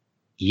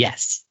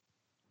 Yes.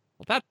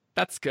 Well,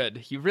 that's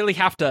good. You really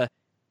have to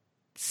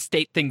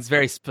state things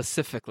very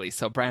specifically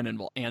so Brandon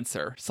will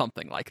answer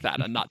something like that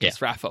and not just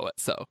Raffo it.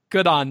 So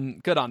good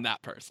on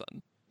that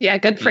person. Yeah,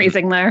 good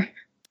phrasing there.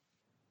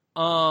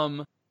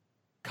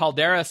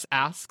 Calderas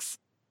asks,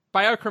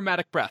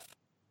 biochromatic breath.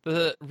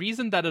 The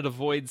reason that it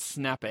avoids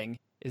snapping,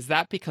 is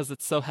that because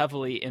it's so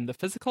heavily in the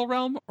physical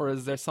realm, or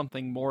is there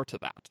something more to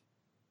that?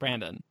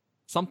 Brandon,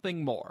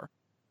 something more.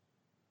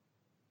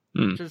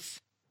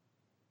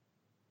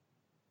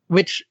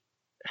 Which,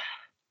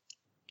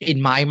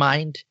 in my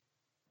mind,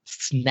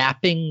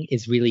 snapping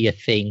is really a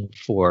thing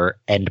for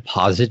end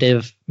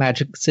positive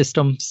magic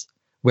systems,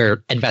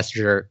 where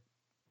Investiture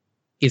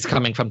is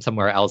coming from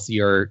somewhere else,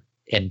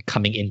 and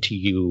coming into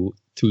you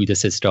through the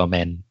system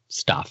and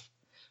stuff.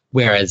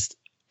 Whereas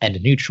end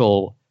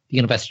neutral, the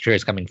Investiture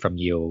is coming from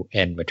you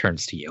and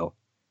returns to you,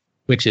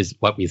 which is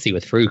what we see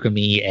with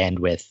Furukumi and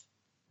with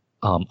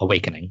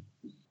Awakening.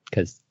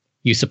 Because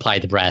you supply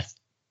the breath,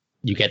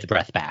 you get the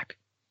breath back.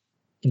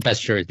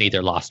 Investiture is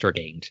neither lost or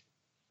gained.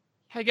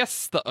 I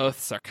guess the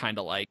oaths are kind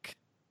of like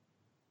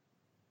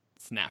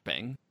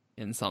snapping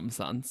in some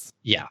sense.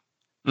 Yeah.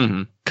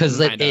 Because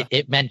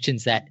it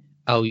mentions that,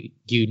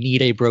 you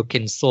need a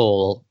broken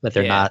soul, but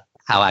they're not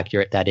how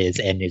accurate that is.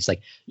 And it's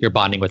like you're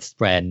bonding with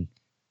Spren.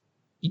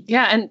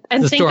 Yeah,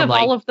 and think of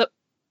all of the...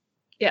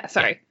 Yeah,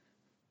 sorry.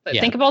 But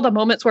think of all the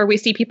moments where we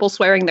see people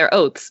swearing their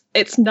oaths.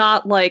 It's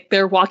not like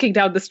they're walking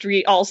down the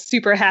street all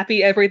super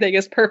happy, everything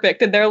is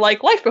perfect, and they're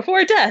like, life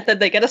before death, and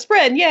they get a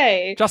Spren,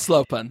 yay! Just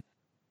Lopen.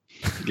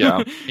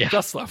 Yeah.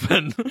 Just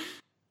Lopen.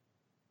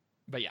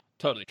 But yeah,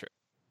 totally true.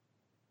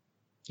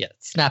 Yeah,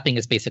 snapping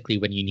is basically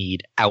when you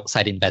need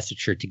outside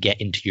investiture to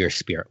get into your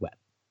spirit web,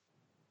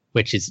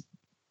 which is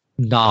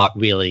not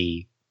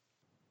really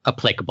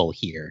applicable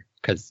here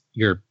because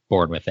you're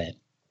born with it.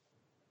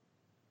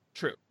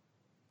 True.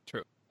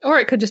 Or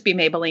it could just be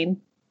Maybelline.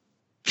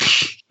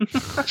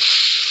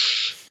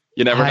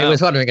 You never know. I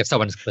was wondering if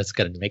someone was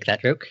going to make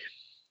that joke.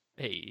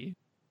 Hey.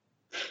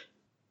 All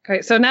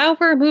right, so now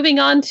we're moving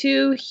on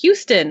to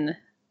Houston.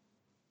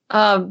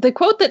 The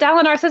quote that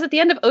Dalinar says at the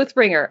end of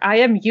Oathbringer, I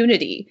am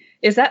unity.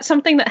 Is that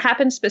something that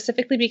happened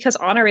specifically because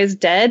Honor is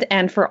dead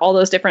and for all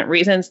those different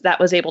reasons that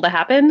was able to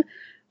happen?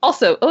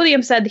 Also,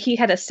 Odium said he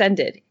had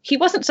ascended. He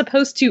wasn't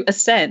supposed to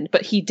ascend,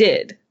 but he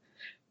did.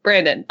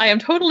 Brandon, I am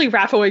totally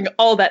raffoing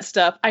all that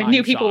stuff. I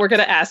knew people were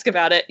going to ask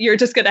about it. You're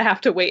just going to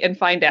have to wait and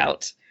find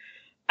out.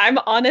 I'm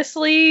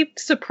honestly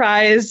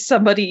surprised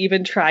somebody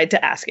even tried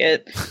to ask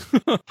it.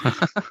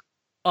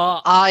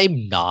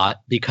 I'm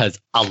not, because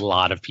a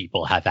lot of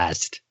people have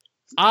asked.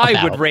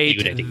 I would rate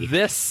Unity.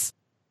 this.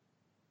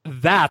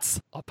 That's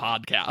a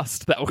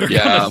podcast that we're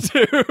Yeah.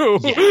 gonna do.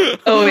 Yeah.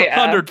 Oh,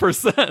 yeah.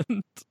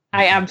 100%.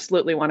 I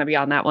absolutely want to be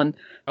on that one.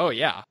 Oh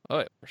yeah.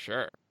 Oh, for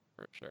sure.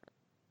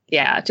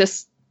 Yeah,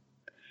 just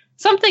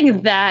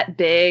something that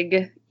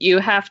big, you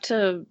have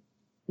to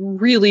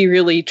really,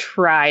 really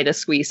try to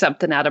squeeze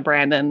something out of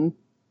Brandon.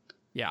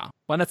 Yeah.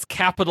 When it's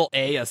capital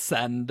A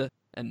Ascend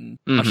and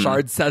a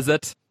shard says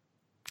it,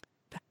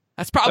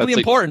 that's probably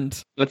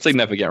important. That's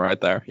significant right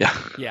there. Yeah.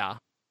 Yeah.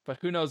 But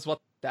who knows what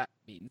that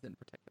means in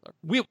particular.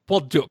 We'll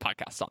do a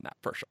podcast on that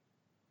for sure.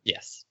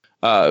 Yes.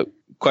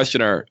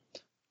 Questioner,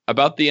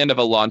 about the end of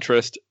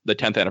Elantris, the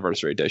 10th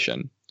anniversary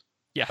edition.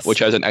 Yes. Which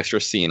has an extra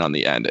scene on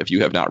the end, if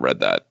you have not read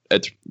that.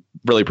 It's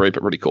really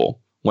pretty cool.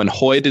 When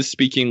Hoyd is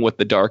speaking with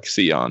the Dark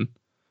Sion,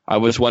 I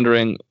was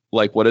wondering,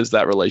 what is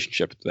that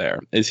relationship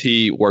there? Is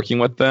he working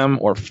with them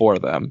or for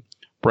them?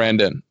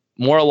 Brandon,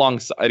 more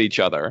alongside each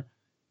other.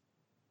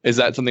 Is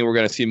that something we're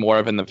going to see more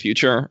of in the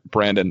future?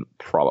 Brandon,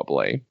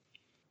 probably.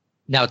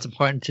 Now, it's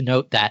important to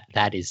note that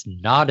that is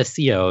not a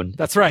Sion.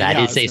 That's right. That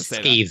yeah, is a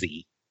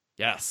Skazi.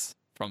 Yes,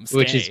 from Skay.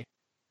 Which is,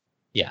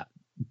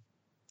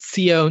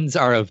 Sions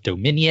are of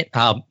Dominion.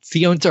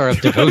 Sions are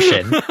of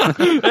Devotion.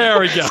 There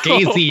we go.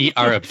 Skazi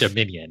are of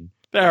Dominion.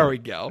 There we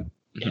go.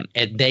 Yeah,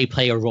 and they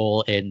play a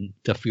role in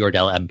the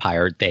Fjordell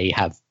Empire. They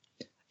have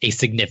a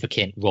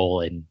significant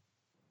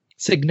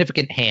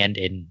hand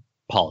in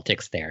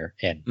politics there.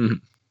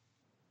 And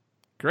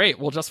Great.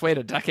 We'll just wait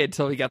a decade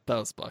till we get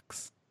those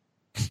books.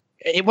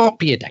 It won't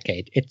be a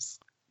decade.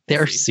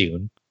 They're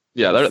soon.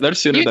 Yeah, they're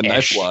sooner than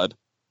Nightblood.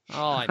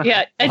 Oh,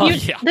 yeah, and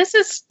this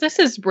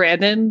is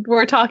Brandon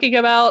we're talking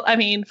about. I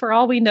mean, for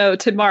all we know,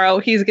 tomorrow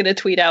he's going to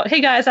tweet out, "Hey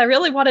guys, I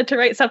really wanted to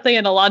write something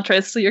in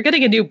Elantris, so you're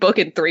getting a new book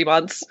in 3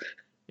 months."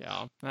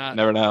 Yeah,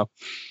 never know.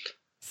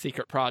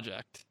 Secret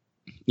project.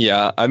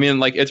 Yeah, I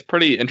mean, it's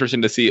pretty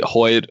interesting to see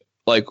Hoyd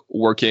like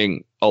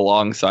working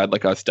alongside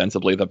like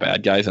ostensibly the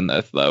bad guys in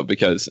this though,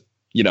 because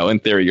in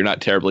theory you're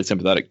not terribly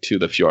sympathetic to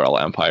the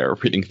Fjordell Empire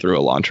reading through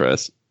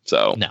Elantris.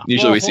 So No.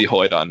 usually we see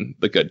Hoid on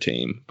the good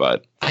team,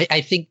 but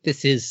I think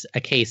this is a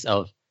case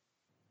of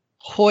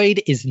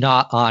Hoid is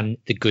not on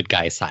the good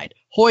guy side.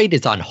 Hoid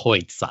is on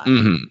Hoid's side.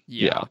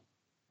 Yeah.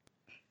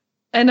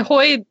 And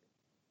Hoid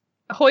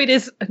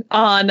is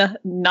on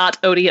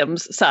not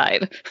Odium's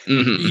side.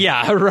 Mhm.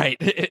 Yeah, right.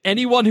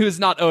 Anyone who's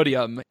not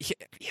Odium,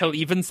 he'll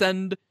even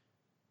send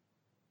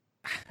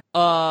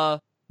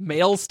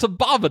mails to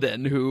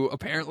Bavadin, who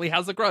apparently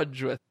has a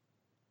grudge with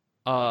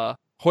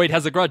Hoid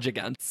has a grudge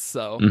against,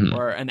 so Mhm.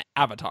 or an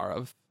avatar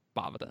of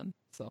Bavadin.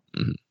 So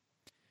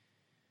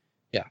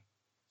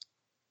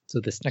So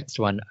this next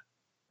one,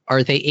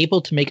 are they able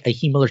to make a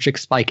hemalurgic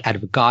spike out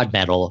of god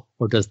metal,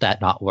 or does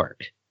that not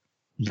work?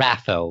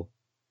 Rapho,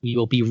 we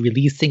will be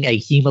releasing a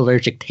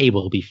hemalurgic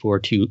table before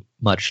too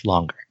much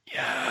longer.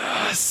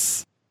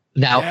 yes.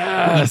 Now,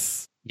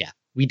 Yes.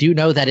 we do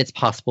know that it's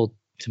possible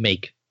to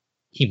make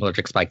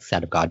hemalurgic spikes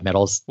out of god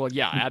metals. Well,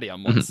 yeah,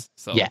 Adium was.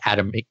 So Yeah,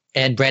 Adam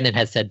and Brandon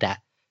has said that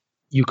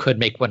you could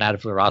make one out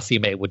of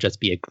Verasium. It would just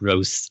be a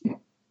gross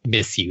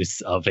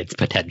misuse of its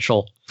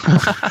potential.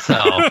 So,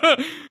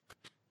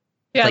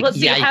 Yeah, like, let's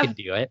see. yeah, you Have- can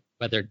do it.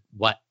 Whether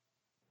what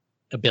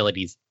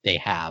abilities they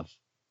have,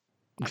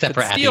 except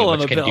could for steal Adium, an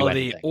which can do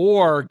ability anything.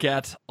 or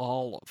get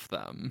all of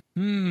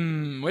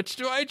them. Which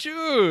do I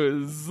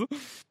choose?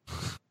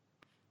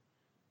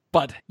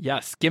 But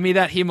yes, give me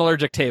that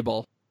hemalurgic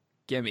table.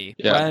 Gimme.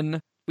 Yeah.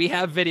 When we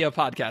have video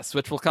podcasts,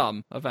 which will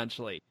come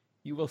eventually,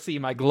 you will see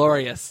my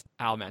glorious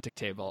allomantic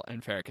table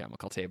and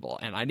ferrochemical table,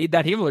 and I need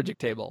that hemalurgic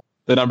table.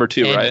 The number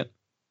 2, And-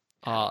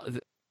 right?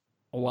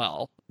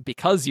 Well,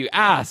 because you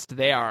asked,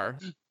 they are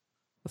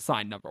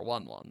assigned number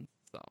 1 ones.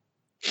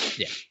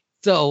 So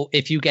So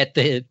if you get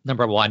the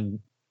number 1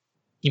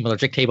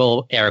 hemalurgic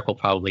table, Eric will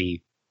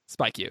probably,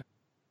 spike you.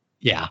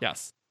 yeah.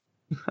 Yes.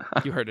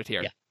 You heard it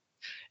here. Yeah.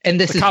 And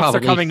this The is cops probably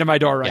are coming to my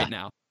door right yeah.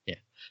 now.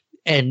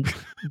 and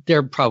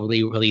they're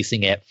probably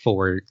releasing it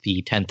for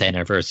the 10th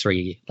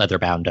anniversary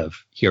leatherbound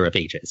of Hero of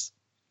Ages.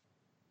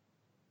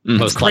 Mhm.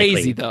 Most Crazy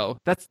likely. though.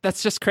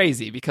 That's just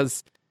crazy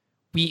because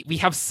we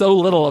have so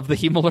little of the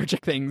hemalurgic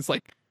things.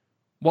 Like,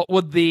 what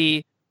would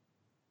the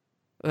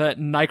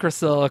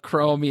Nigrosyl,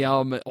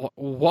 Chromium,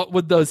 what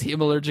would those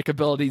hemalurgic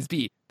abilities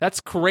be? That's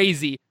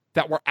crazy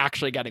that we're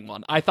actually getting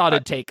one. I thought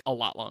it'd take a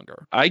lot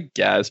longer. I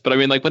guess, but I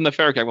mean, like when the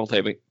ferrochemical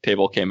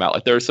table came out,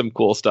 like there was some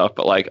cool stuff,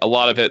 but like a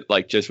lot of it,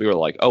 like just we were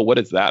like, oh, what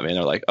does that mean?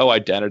 They're like, oh,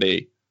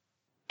 identity,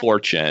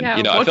 fortune. Yeah, I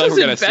what feel like does we're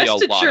gonna see a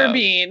lot investiture of.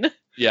 mean?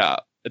 Yeah,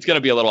 it's gonna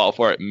be a little while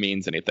before it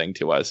means anything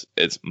to us.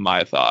 Is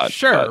my thought.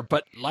 Sure,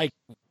 but like,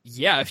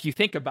 yeah, if you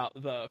think about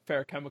the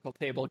ferrochemical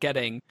table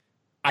getting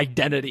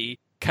identity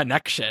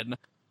connection,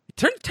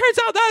 turns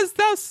out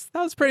that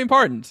was pretty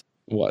important.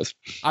 But was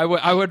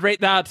I would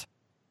rate that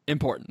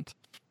important.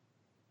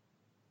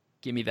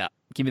 Give me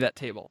that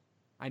table.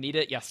 I need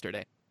it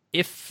yesterday.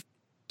 If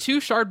 2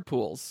 shard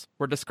pools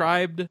were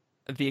described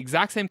the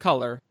exact same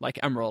color, like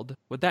emerald,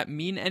 would that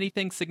mean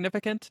anything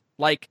significant?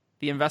 Like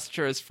the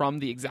investiture is from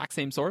the exact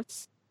same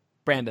sorts?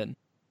 Brandon,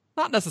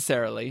 not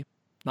necessarily.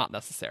 Not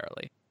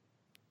necessarily.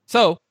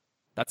 So,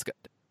 that's good.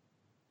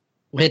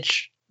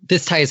 Which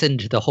this ties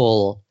into the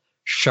whole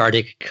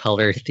shardic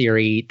color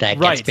theory that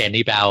Right. gets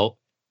bandied about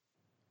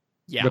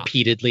Yeah.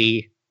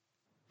 repeatedly,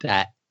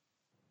 that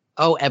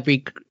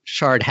every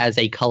shard has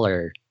a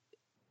color,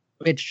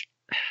 which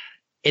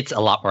it's a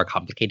lot more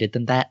complicated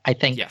than that, I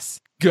think. Yes.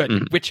 Good.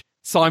 Mhm.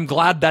 So I'm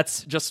glad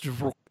that's just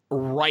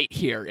right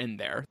here in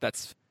there.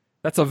 That's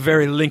a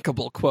very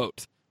linkable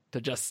quote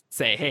to just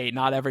say, hey,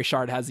 not every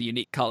shard has a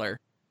unique color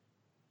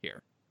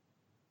here.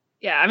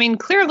 Yeah, I mean,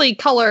 clearly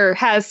color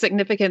has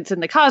significance in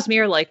the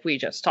Cosmere, like we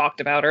just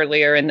talked about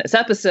earlier in this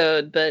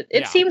episode, but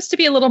it Yeah. seems to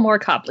be a little more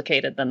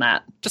complicated than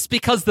that. Just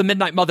because the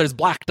Midnight Mother's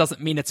black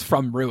doesn't mean it's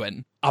from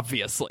Ruin,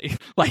 obviously.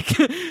 Like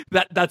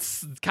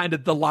that's kind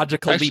of the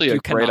logical actually leap a you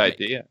great cannot make.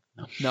 idea.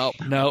 No,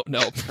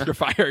 you're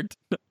fired.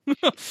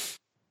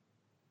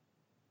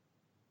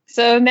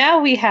 So now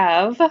we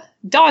have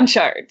Dawn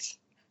Shards.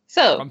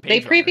 So From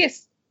they Page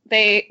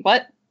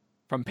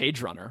From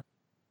Page Runner.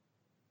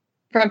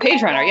 From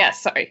Page Runner,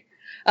 yes, sorry.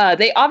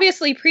 They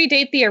obviously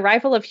predate the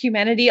arrival of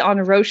humanity on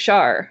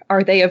Roshar.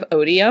 Are they of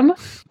Odium?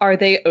 Are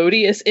they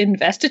odious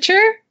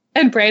investiture?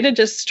 And Brandon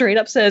just straight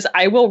up says,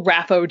 I will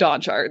Rapho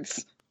Dawn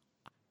Shards.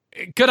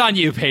 Good on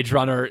you, Page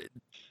Runner.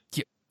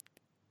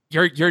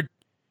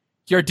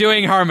 You're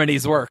doing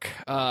Harmony's work,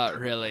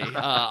 really,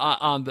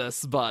 on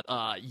this. But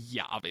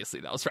yeah,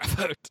 obviously that was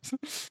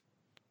Rapho.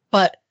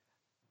 But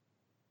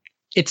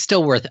it's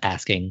still worth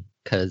asking,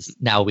 because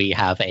now we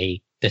have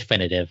a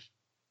definitive,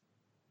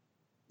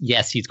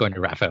 yes, he's going to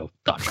Rapho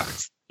Dawn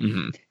Shards.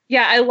 hmm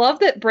Yeah, I love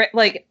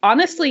that,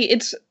 honestly,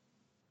 it's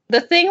the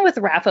thing with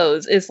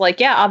Raphos is like,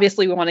 yeah,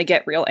 obviously we want to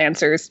get real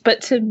answers,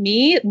 but to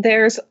me,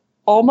 there's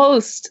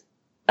almost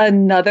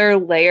another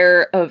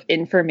layer of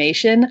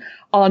information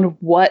on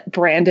what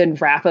Brandon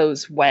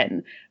Raphos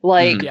when.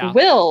 Like, Yeah.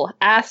 Will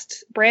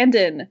asked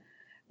Brandon,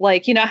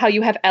 Like, you know how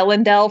you have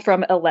Elendel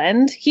from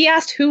Elend? He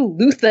asked who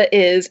Lutha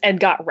is and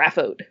got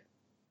Raffoed.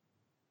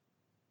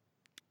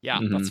 Yeah,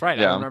 Mhm, that's right.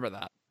 yeah. I remember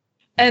that.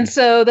 And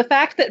so the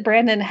fact that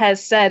Brandon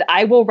has said,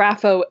 I will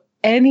Raffo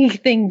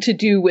anything to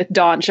do with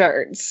Dawn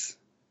Shards.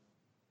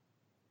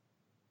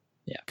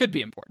 Could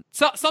be important.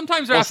 So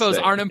sometimes We'll Raffos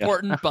see, aren't yeah.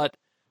 important, but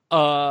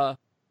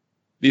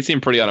These seem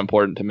pretty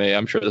unimportant to me.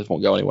 I'm sure this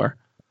won't go anywhere.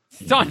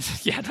 Dawn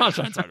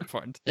Shards aren't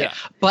important. Yeah.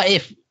 But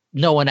if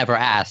no one ever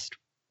asked,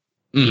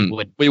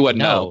 Mhm. We would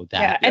know.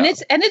 that. Yeah,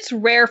 and it's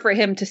rare for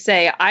him to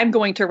say, I'm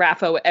going to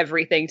Raffo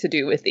everything to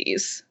do with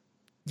these.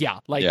 Yeah,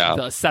 like Yeah.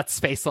 the Set's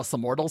Faceless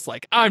Immortals,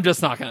 like, I'm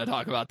just not going to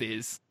talk about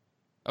these.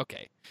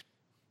 Okay.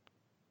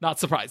 Not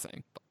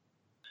surprising.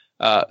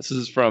 This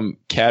is from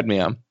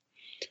Cadmium.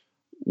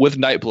 With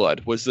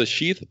Nightblood, was the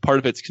sheath part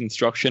of its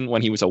construction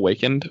when he was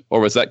awakened, or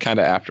was that kind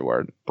of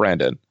afterward?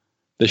 Brandon.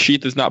 The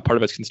sheath is not part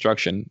of its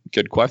construction.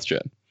 Good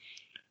question.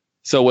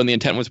 So when the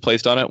intent was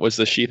placed on it, was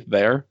the sheath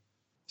there?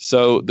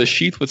 So the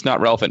sheath was not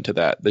relevant to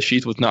that. The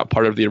sheath was not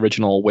part of the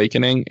original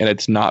awakening, and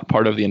it's not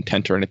part of the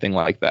intent or anything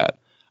like that.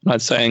 I'm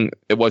not saying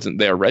it wasn't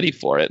there ready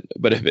for it,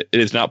 but if it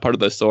is not part of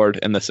the sword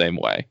in the same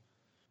way.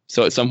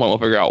 So at some point we'll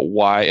figure out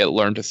why it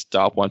learned to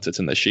stop once it's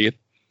in the sheath.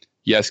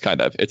 Yes, kind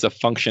of. It's a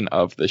function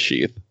of the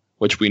sheath,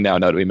 which we now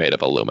know to be made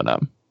of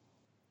aluminum.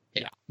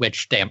 Yeah,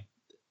 which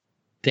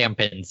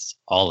dampens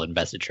all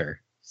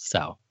investiture.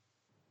 So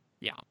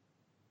Yeah.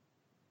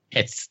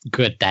 it's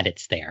good that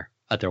it's there.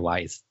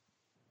 Otherwise,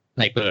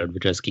 Nightblood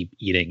would just keep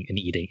eating and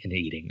eating and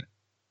eating.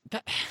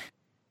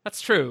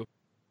 That's true.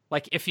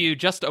 Like, if you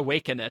just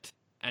awaken it,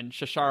 and if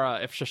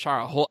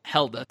Shashara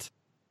held it,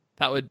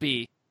 that would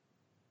be...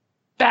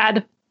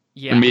 Bad.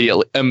 Yeah.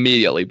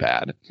 Immediately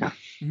bad.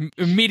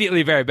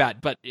 Immediately very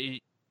bad, but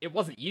it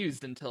wasn't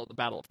used until the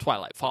Battle of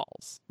Twilight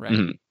Falls, right?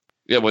 Mhm.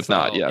 It was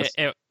not, yes.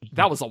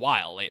 That was a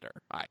while later.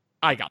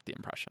 I got the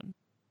impression.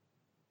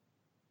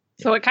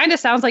 So it kind of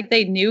sounds like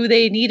they knew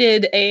they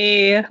needed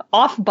a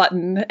off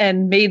button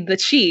and made the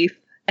sheath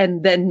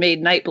and then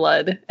made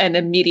Nightblood and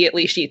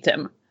immediately sheathed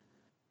him.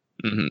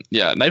 Mhm.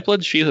 Yeah,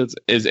 Nightblood's sheath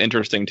is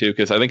interesting too,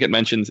 because I think it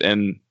mentions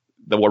in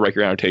the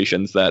Warbreaker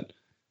annotations that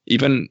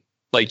even,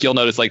 like, you'll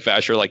notice, like,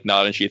 Vasher, like,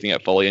 not unsheathing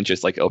it fully and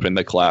just, like, opening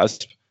the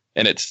clasp,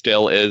 and it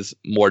still is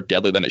more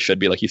deadly than it should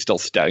be. Like, he's still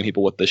stabbing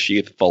people with the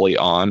sheath fully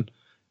on.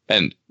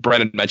 And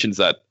Brandon mentions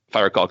that, if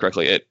I recall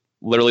correctly, it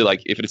literally,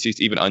 like, if it's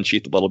even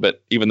unsheathed a little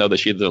bit, even though the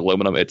sheath is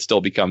aluminum, it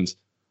still becomes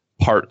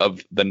part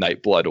of the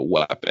Nightblood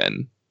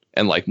weapon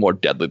and, like, more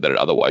deadly than it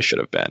otherwise should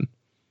have been,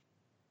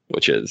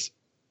 which is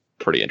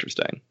pretty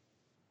interesting.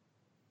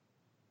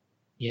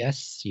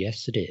 Yes,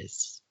 it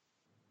is.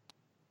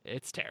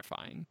 It's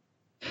terrifying.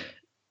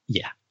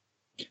 Yeah.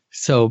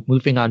 So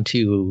moving on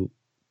to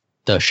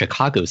the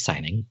Chicago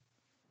signing.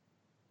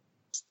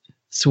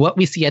 So what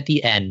we see at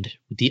the end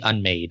with the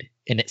Unmade,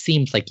 and it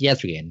seems like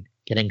Yezrian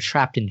getting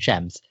trapped in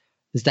gems,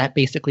 is that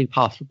basically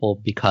possible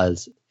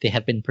because they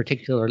have been,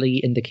 particularly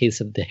in the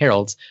case of the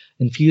Heralds,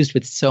 infused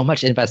with so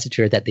much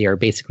investiture that they are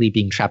basically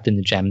being trapped in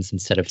the gems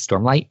instead of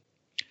Stormlight?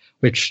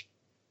 Which,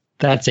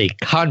 that's a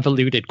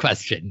convoluted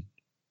question.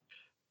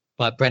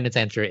 But Brendan's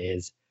answer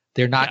is,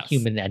 they're not Yes.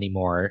 human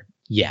anymore.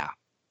 Yeah.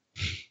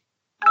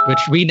 Which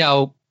we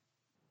know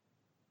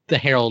the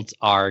Heralds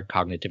are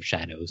cognitive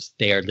shadows.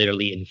 They are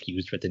literally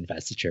infused with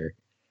investiture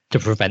to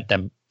prevent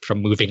them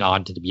from moving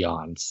on to the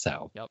beyond.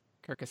 So Yep.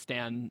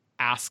 Kyrgyzstan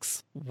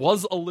asks,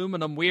 was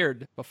aluminum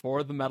weird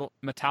before the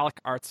metallic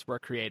arts were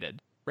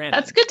created? Brandon.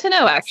 That's good to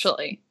know,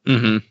 actually.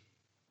 Mm-hmm.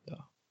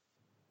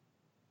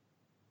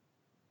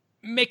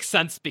 Makes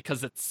sense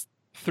because it's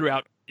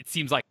throughout, it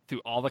seems like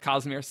through all the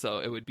Cosmere, so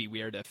it would be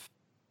weird if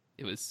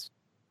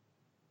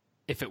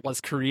it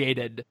was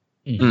created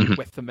Mhm.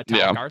 with the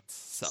metallic Yeah. arts.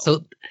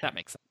 So That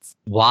makes sense.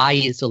 why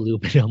is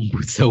aluminum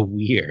so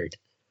weird?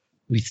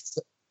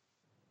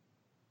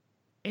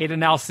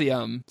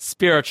 Adonalcium,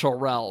 spiritual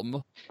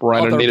realm.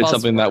 Brandon Other needed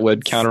something that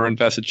would buzzwords. counter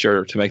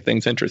investiture to make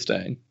things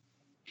interesting.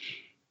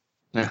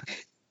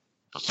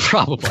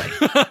 Probably.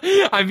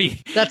 I mean,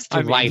 That's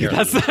the writer.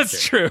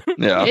 That's true.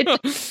 Yeah.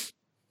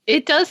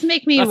 It does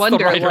make me That's the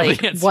wonder, writerly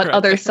like, answer what right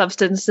other there.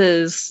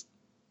 substances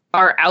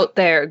are out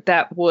there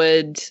that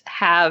would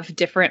have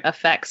different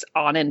effects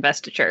on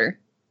investiture.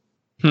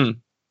 Phew.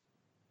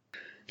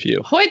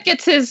 Hoyt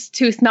gets his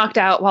tooth knocked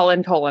out while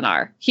in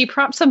Kolinar. He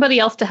prompts somebody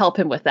else to help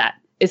him with that.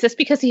 Is this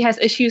because he has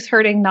issues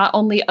hurting not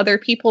only other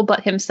people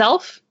but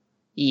himself?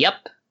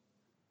 Yep.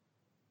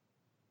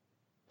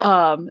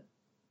 And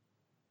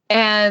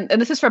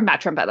this is from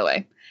Matrim, by the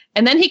way.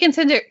 And then he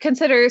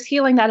considers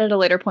healing that at a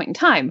later point in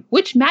time.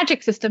 Which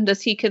magic system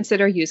does he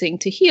consider using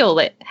to heal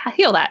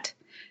that?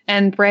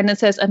 And Brandon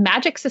says, a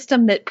magic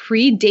system that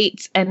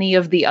predates any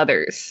of the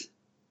others.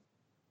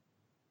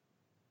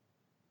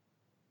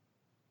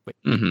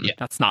 Mhm. Yeah.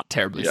 That's not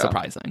terribly Yeah.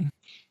 surprising.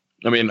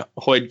 I mean,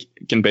 Hoyd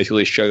can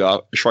basically shrug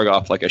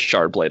off like a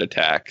shard blade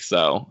attack,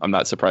 so I'm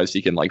not surprised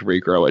he can, like,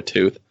 regrow a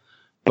tooth.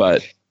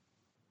 But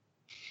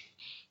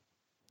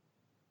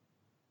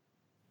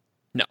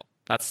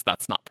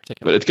That's not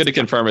particularly. it's good to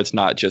confirm it's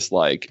not just,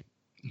 like,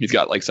 he's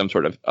got like some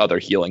sort of other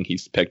healing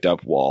he's picked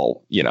up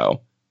while,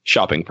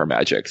 shopping for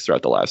magics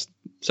throughout the last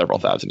several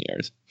thousand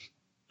years.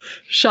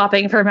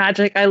 Shopping for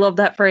magic. I love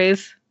that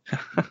phrase.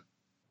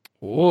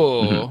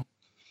 Whoa.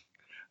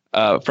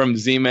 From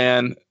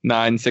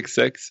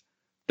Z-Man966,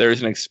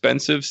 there's an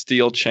expensive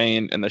steel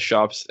chain in the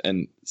shops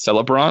in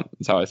Celebrant.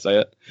 That's how I say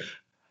it.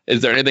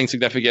 Is there anything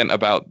significant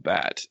about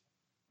that?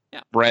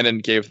 Yeah. Brandon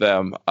gave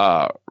them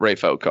a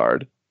Rayfo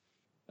card.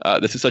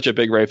 This is such a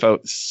big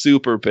Rayfo,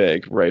 super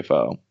big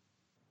Rayfo.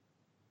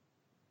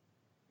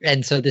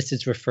 And so this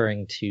is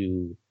referring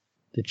to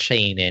the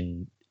chain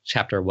in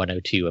chapter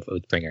 102 of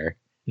Oathbringer.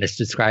 And it's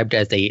described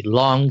as a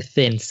long,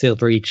 thin,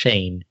 silvery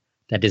chain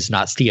that is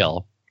not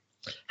steel.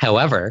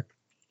 However,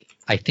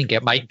 I think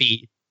it might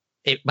be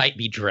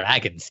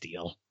dragon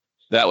steel.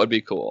 That would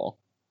be cool.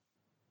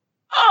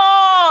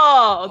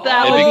 Oh,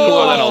 that It'd would be be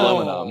cooler than cool.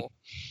 aluminum.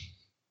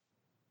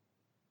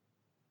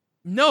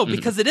 No,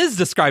 because it is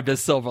described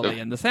as silverly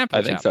in the sample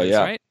I think so, chapters, yeah.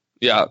 right?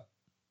 Yeah,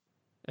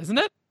 Isn't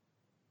it?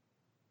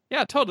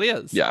 Yeah, it totally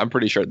is. yeah, I'm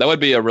pretty sure. That would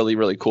be a really,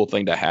 really cool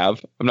thing to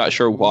have. I'm not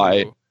sure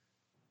why. Ooh.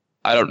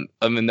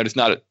 There's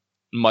not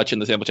much in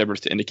the sample chapters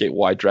to indicate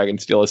why dragon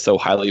steel is so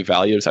highly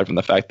valued, aside from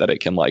the fact that it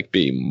can like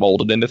be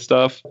molded into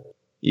stuff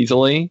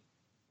easily.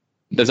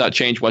 It does not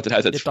change once it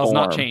has its It does form.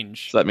 not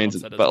change. So that means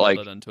once it's- it is but, like-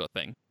 molded into a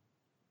thing.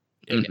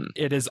 It, Mhm.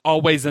 it is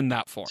always in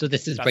that form. So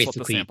this is That's what the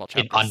basically sample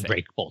an chapters say.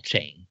 unbreakable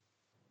chain.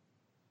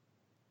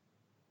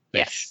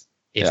 Yes.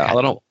 It's Yeah, kind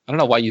I don't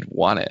know why you'd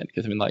want it,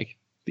 because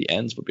the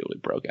ends would be really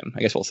broken. I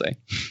guess we'll see.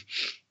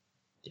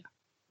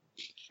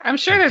 I'm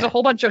sure there's a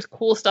whole bunch of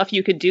cool stuff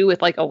you could do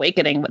with like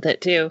awakening with it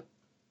too.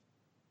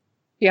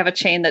 You have a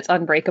chain that's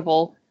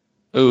unbreakable.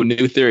 Ooh,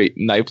 new theory.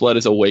 Nightblood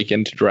is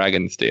awakened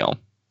dragon steel.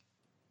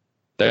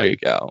 There you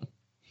go.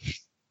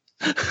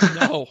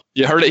 No.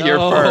 You heard it here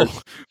No.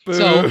 first.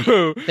 So,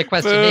 Boo. the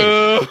question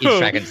Boo. is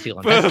dragon steel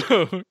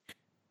invested? Boo.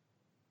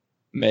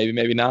 Maybe,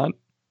 maybe not.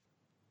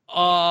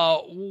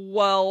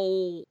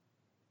 Well,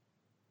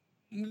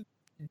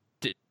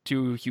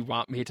 do you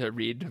want me to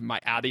read my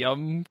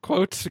Adium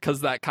quote?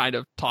 Because that kind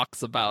of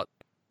talks about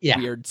Yeah.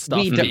 weird stuff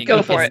Read being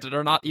Go for it. invested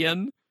or not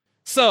in.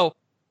 So,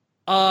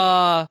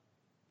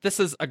 this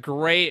is a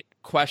great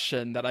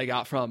question that I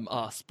got from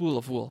Spool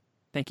of Wool.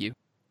 Thank you.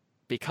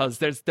 Because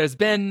there's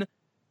been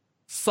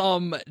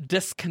some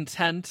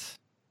discontent,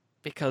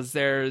 because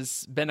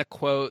there's been a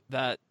quote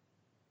that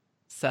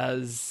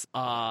says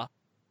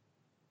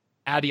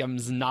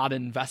Adium's not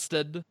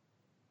invested,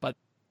 but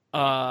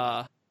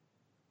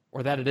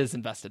or that it is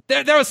invested.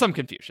 There was some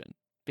confusion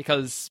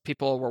because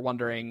people were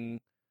wondering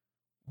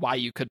why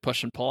you could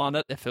push and pull on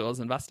it if it was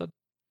invested.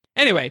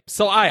 Anyway,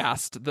 so I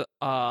asked at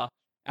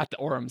the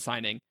Aurum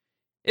signing,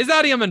 is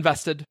Adium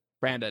invested?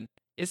 Brandon,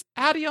 is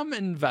Adium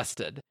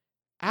invested?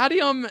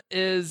 Adium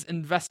is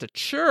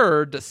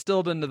investiture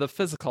distilled into the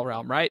physical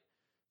realm, right?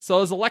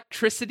 So is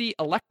electricity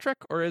electric,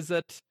 or is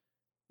it?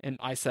 And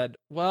I said,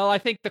 well, I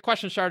think the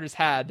question Sharders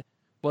had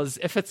was,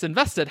 if it's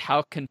invested,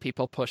 how can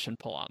people push and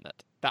pull on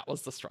it? That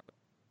was the struggle.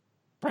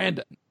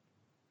 Brandon,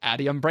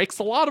 Adium breaks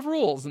a lot of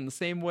rules in the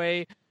same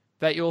way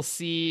that you'll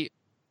see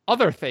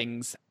other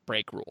things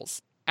break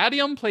rules.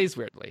 Adium plays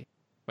weirdly.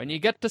 When you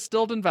get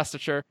distilled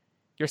investiture,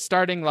 you're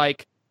starting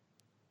like,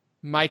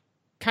 my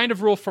kind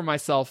of rule for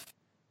myself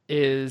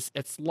is,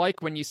 it's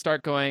like when you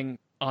start going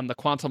on the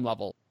quantum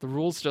level, the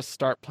rules just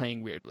start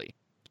playing weirdly.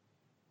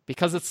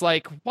 Because it's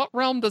like, what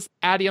realm does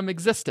Adium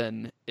exist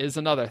in is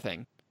another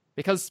thing.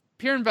 Because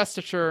pure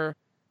investiture,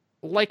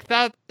 like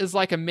that is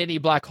like a mini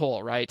black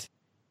hole, right?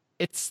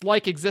 It's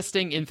like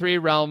existing in 3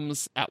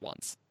 realms at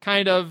once,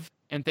 kind of,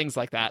 and things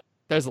like that.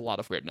 There's a lot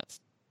of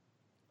weirdness.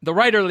 The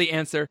writerly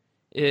answer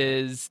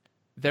is,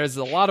 there's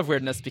a lot of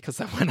weirdness because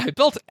when I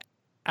built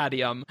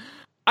Adium,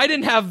 I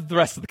didn't have the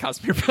rest of the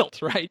Cosmere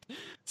built, right?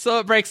 So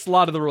it breaks a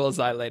lot of the rules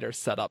I later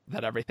set up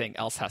that everything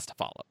else has to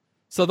follow.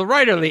 So the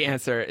writerly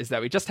answer is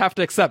that we just have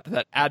to accept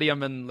that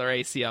Adium and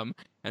Lerasium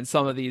and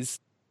some of these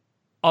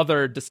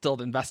other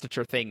distilled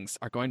investiture things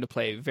are going to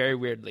play very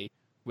weirdly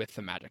with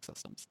the magic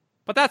systems.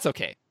 But that's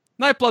okay.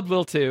 Nightblood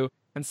will too,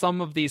 and some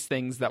of these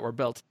things that were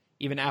built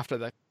even after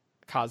the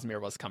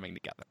Cosmere was coming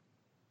together.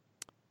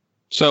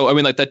 So, I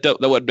mean, like that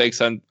would make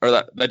sense, or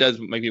that does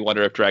make me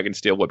wonder if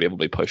Dragonsteel would be able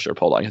to be pushed or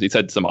pulled on, because he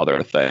said some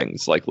other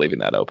things, like leaving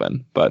that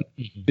open. But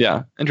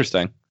yeah,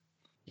 interesting.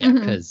 Yeah, Mhm.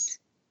 because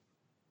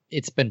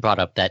it's been brought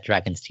up that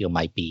Dragonsteel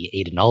might be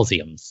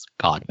Aidenalzium's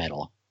god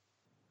metal.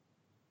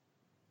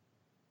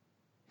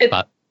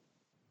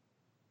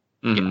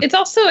 Mhm. It's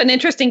also an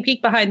interesting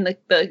peek behind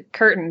the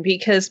curtain,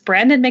 because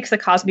Brandon makes the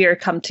Cosmere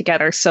come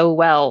together so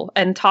well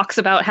and talks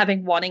about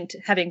having wanted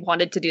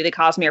to do the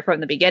Cosmere from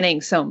the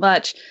beginning so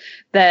much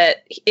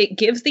that it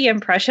gives the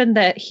impression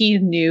that he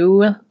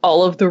knew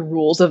all of the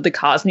rules of the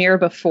Cosmere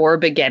before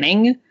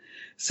beginning.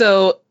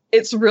 So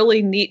it's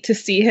really neat to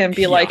see him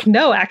be Yeah. like,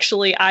 no,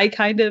 actually, I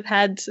kind of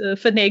had to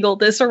finagle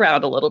this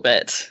around a little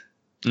bit.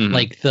 Mhm.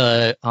 Like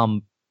the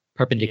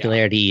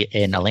perpendicularity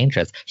in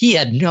Elantris. He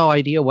had no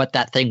idea what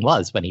that thing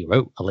was when he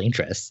wrote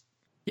Elantris.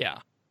 Yeah.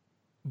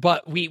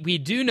 But we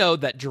do know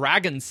that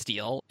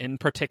Dragonsteel, in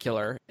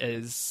particular,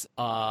 is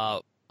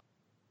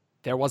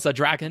there was a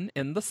dragon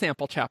in the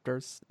sample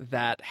chapters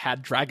that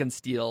had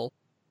Dragonsteel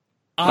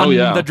on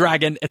the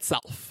dragon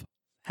itself,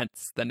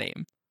 hence the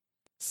name.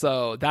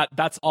 So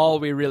that's all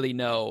we really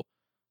know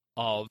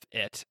of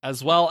it,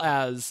 as well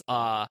as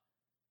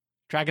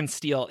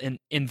Dragonsteel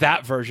in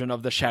that version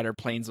of the Shattered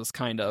Plains was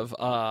kind of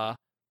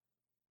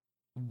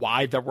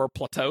why there were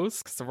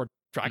plateaus, because there were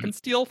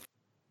Dragonsteel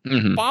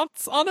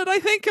fonts on it, I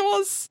think it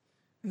was.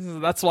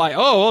 That's why,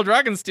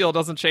 Dragonsteel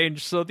doesn't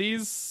change, so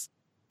these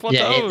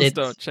plateaus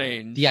don't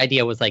change. The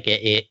idea was like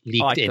it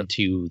leaked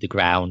into the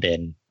ground,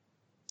 and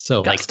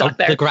so like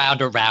the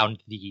ground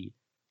around the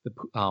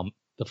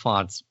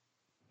fonts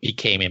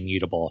became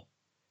immutable,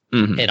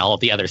 and all of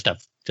the other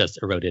stuff just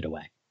eroded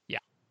away. Yeah.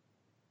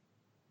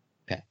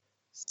 Okay.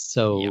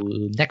 So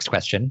next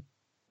question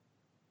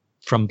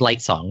from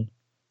Blightsong.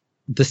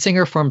 The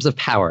Singer forms of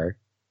power,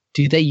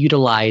 do they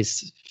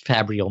utilize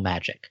Fabrial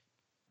magic?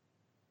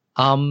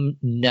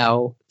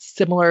 No.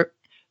 Similar.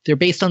 They're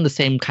based on the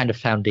same kind of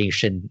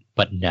foundation,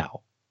 but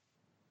no.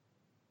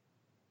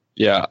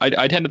 Yeah,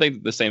 I tend to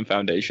think the same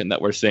foundation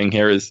that we're seeing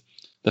here is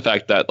the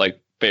fact that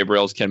like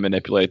Fabrials can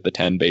manipulate the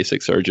 10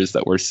 basic surges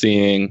that we're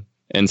seeing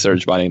in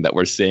Surge Binding that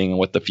we're seeing, and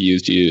what the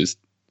fused use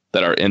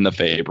that are in the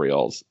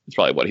Fabrials. It's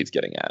probably what he's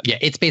getting at. Yeah,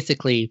 it's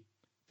basically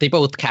they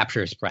both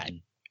capture,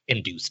 spread,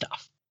 and do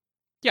stuff.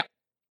 Yeah,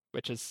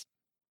 which is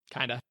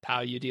kind of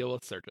how you deal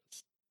with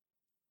surges.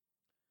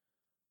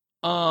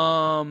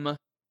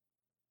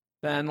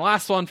 Then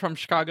last one from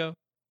Chicago.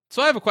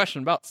 So I have a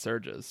question about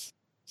surges.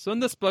 So in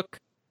this book,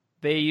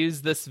 they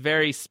use this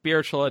very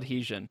spiritual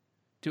adhesion.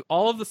 Do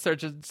all of the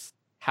surges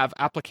have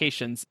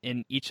applications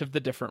in each of the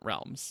different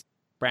realms?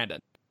 Brandon.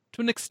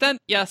 To an extent,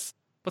 yes,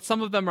 but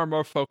some of them are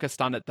more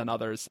focused on it than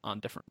others on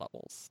different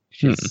levels.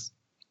 Which is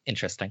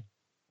interesting.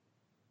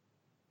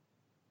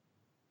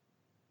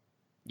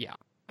 Yeah.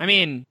 I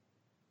mean,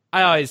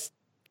 I always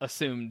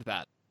assumed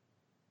that,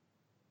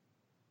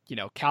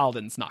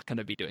 Kaladin's not going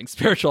to be doing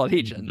spiritual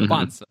adhesion. The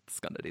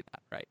Bondsmith's going to do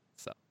that, right?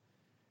 So,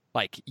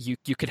 like,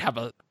 you could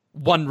have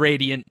one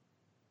Radiant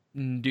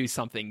do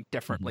something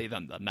differently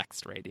than the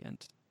next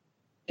Radiant.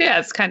 Yeah,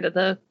 it's kind of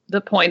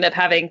the point of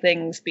having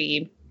things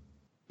be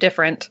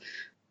different.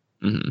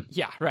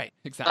 Yeah, right.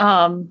 Exactly.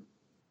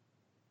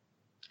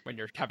 When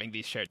you're having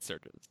these shared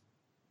surges.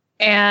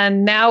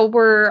 And now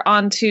we're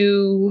on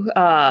to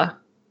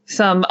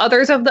some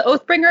others of the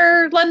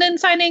Oathbringer London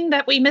signing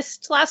that we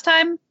missed last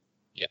time.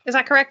 Yeah. Is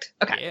that correct?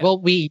 Okay. Yeah. Well,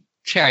 we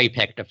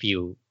cherry-picked a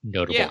few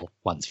notable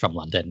ones from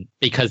London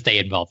because they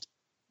involved...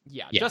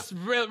 Yeah. Just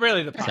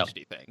really the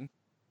prodigy thing.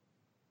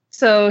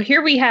 So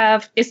here we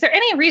have, is there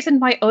any reason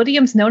why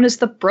Odium's known as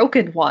the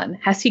Broken One?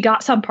 Has he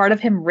got some part of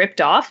him ripped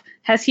off?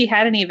 Has he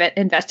had any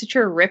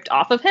investiture ripped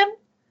off of him?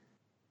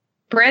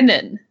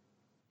 Brandon,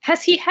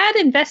 has he had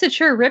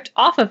investiture ripped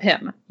off of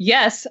him?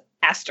 Yes,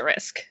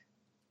 asterisk.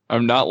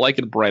 I'm not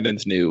liking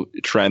Brandon's new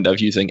trend of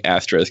using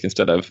asterisk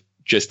instead of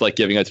just like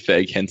giving us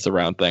vague hints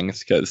around things,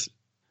 because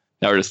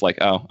now we're just like,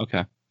 oh,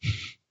 okay.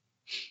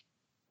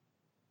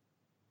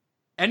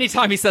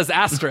 Anytime he says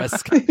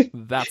asterisk,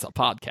 that's a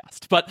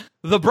podcast. But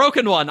the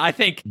Broken One, I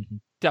think,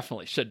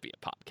 definitely should be a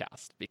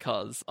podcast,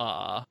 because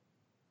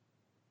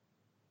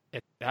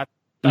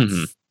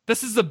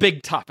this is a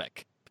big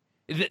topic,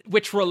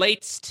 which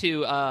relates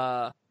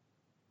to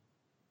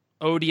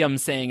Odium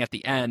saying at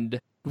the end,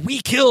 "We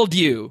killed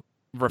you,"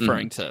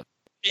 referring to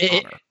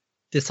Honor.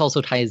 This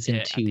also ties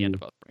into at the end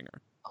of Oathbringer.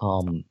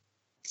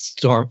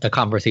 a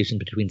conversation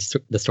between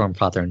the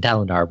Stormfather and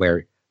Dalinar,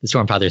 where the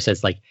Stormfather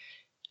says, like,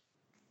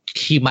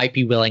 he might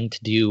be willing to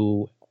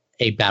do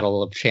a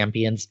Battle of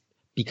Champions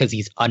because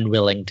he's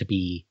unwilling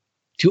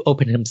to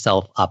open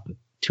himself up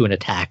to an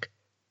attack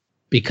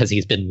because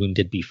he's been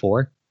wounded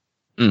before.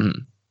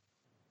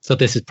 So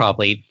this is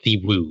probably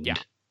the wound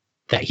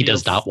that he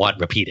does not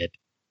want repeated.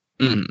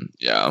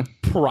 Yeah.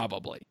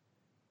 Probably,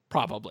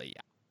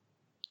 yeah.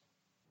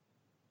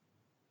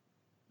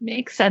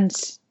 Makes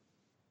sense.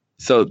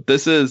 So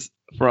this is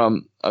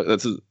from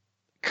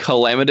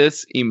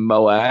Calamitous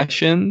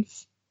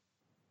Emotions.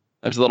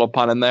 There's a little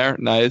pun in there.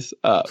 Nice.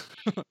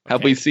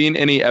 Have we seen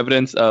any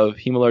evidence of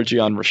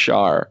hemalurgy on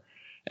Rashar?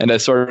 And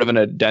as sort of an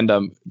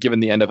addendum,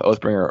 given the end of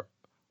Oathbringer,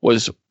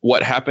 was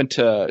what happened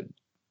to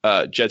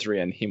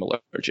Jezrien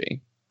hemalurgy?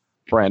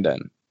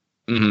 Brandon.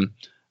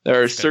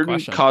 There are certain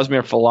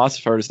Cosmere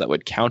philosophers that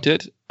would count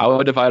it. I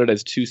would divide it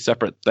as two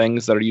separate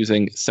things that are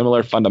using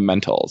similar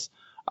fundamentals.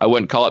 I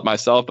wouldn't call it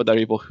myself, but there are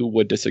people who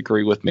would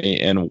disagree with me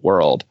in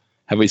world.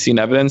 Have we seen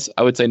evidence?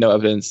 I would say no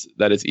evidence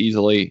that is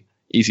easy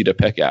to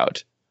pick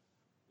out.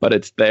 But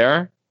it's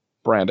there,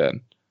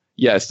 Brandon.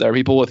 Yes, there are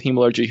people with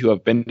hemalurgy who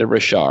have been to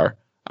Rashar.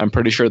 I'm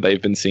pretty sure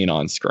they've been seen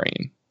on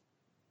screen.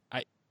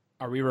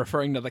 Are we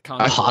referring to the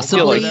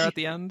possibly there at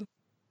the end?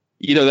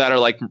 Either that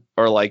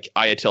or like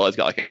Ayatilla's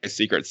got like a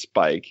secret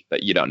spike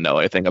that you don't know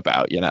anything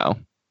about,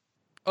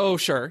 Oh,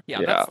 sure.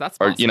 Yeah. That's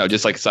or possible.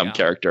 Just like some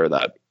character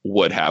that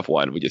would have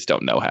one, we just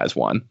don't know has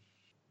one.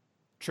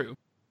 True.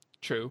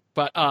 true.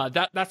 But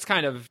that's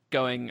kind of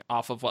going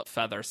off of what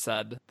Feather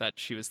said, that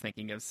she was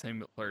thinking of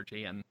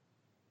Hemalurgy and,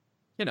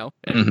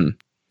 Mhm.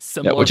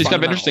 similar. Yeah, which is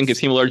kind of interesting because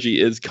Hemalurgy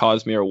is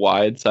Cosmere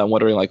wide, so I'm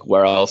wondering like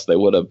where else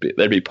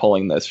they'd be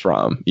pulling this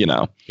from,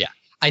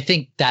 I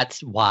think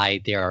that's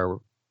why there are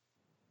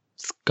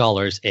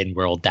scholars in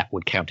world that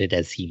would count it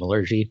as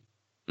hemalurgy.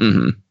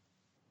 Mm-hmm.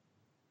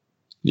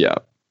 Yeah.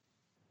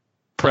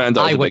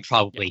 I would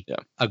probably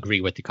agree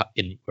with the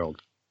in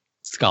world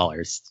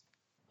scholars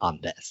on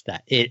this,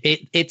 that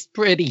it's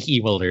pretty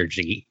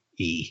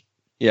hemalurgy-y.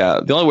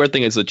 Yeah, the only weird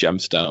thing is the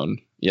gemstone,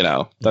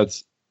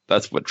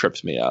 that's what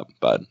trips me up,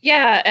 but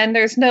Yeah, and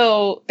there's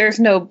no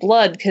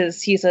blood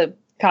because he's a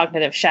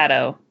cognitive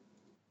shadow.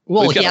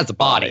 Well, he's he got has a a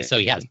body, body. so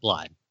he has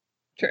blood.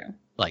 True.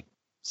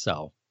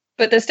 So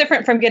But that's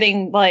different from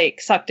getting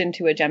like sucked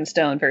into a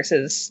gemstone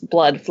versus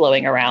blood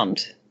flowing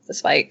around the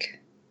spike.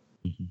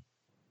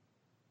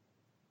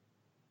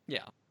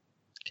 Yeah.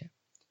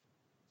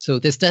 So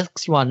this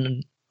next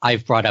one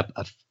I've brought up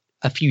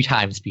a few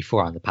times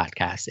before on the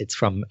podcast. It's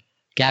from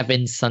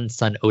Gavin Sun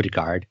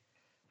Odegaard.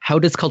 How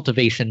does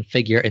cultivation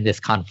figure in this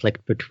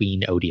conflict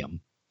between odium?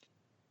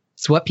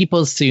 So what people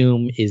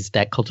assume is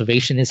that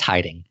cultivation is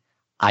hiding.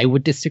 I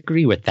would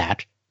disagree with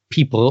that.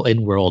 People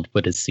in world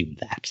would assume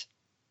that.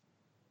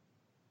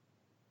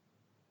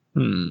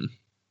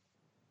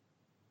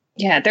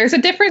 Yeah, there's a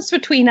difference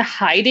between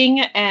hiding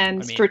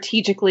and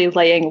strategically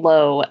laying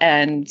low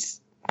and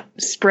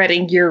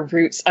spreading your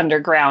roots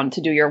underground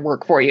to do your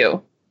work for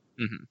you.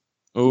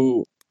 Mm-hmm.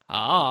 Ooh.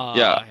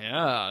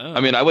 Yeah. I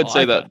mean, I would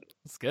say that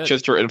That's good.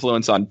 just her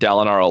influence on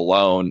Dalinar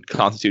alone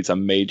constitutes a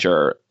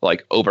major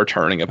like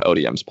overturning of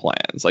Odium's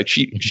plans. Like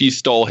she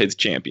stole his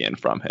champion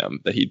from him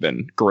that he'd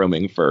been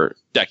grooming for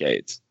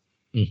decades.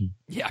 Mm-hmm.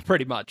 Yeah,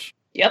 pretty much.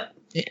 Yep.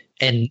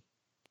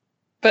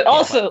 But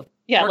also,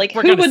 we're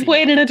who gonna would see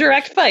win that. in a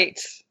direct fight?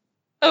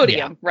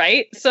 Odium,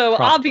 right? So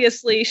Probably.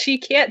 obviously she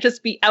can't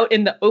just be out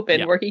in the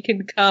open where he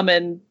can come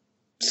and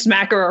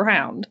smack her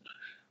around.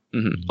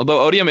 Mm-hmm. Although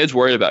Odium is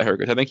worried about her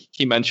because I think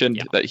he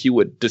mentioned that he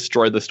would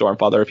destroy the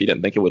Stormfather if he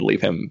didn't think it would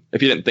leave him.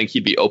 If he didn't think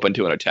he'd be open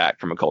to an attack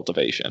from a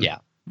cultivation. Yeah.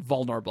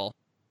 Vulnerable.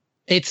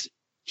 he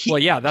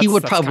would that's kind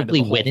of probably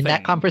the whole win in that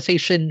thing.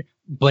 conversation,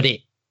 but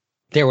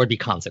there would be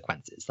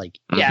consequences. Like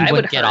Yeah, he it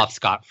wouldn't would get hurt. off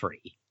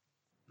scot-free.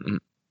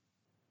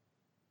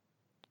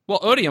 Well,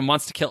 Odium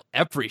wants to kill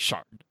every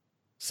shard,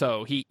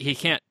 so he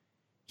can't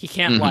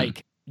Mhm.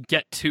 like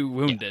get too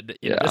wounded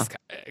in Yeah. this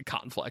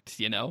conflict.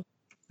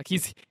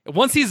 Like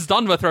once he's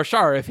done with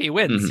Roshar, if he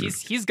wins,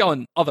 Mhm. he's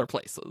going other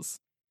places.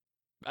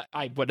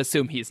 I would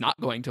assume he's not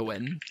going to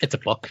win It's a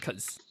book.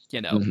 because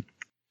Mhm.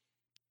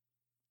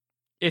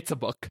 it's a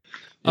book.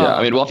 Yeah,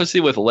 I mean, we'll have to see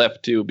with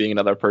Lift too, being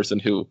another person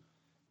who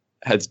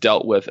has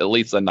dealt with at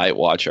least the Night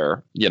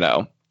Watcher.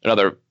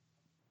 Another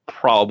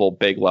probable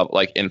big level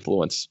like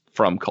influence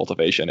from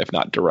cultivation, if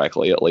not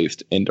directly, at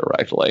least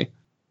indirectly.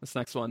 This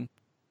next one,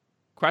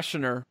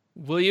 questioner: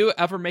 will you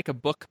ever make a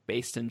book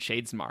based in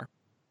Shadesmar?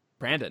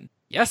 Brandon: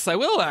 yes, I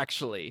will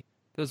actually.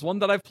 There's one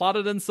that I've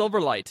plotted in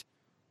Silverlight.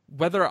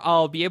 Whether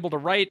I'll be able to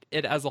write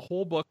it as a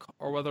whole book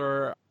or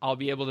whether I'll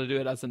be able to do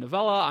it as a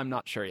novella, I'm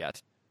not sure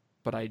yet.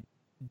 But I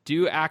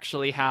do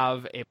actually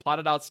have a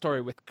plotted out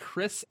story with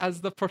Chris as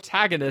the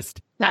protagonist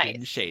in Nice.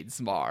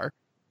 Shadesmar.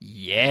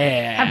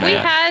 Yeah. Have we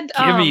had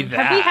Give me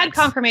have we had that.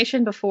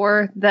 confirmation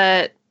before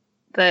that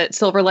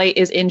Silverlight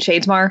is in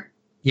Shadesmar?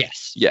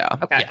 Yes. Yeah.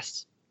 Okay.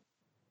 Yes.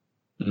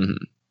 hmm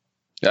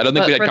I don't think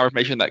But we had for-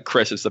 confirmation that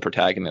Chris is the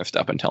protagonist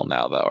up until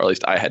now, though, or at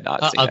least I had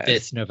not seen Of it.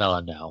 this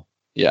novella, no.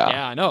 Yeah.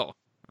 Yeah, I know.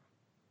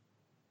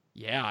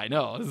 Yeah, I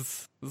know.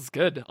 This is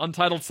good.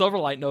 Untitled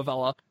Silverlight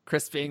novella,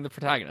 Chris being the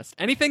protagonist.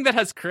 Anything that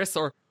has Chris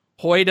or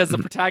Hoyd as the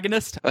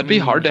protagonist? That'd be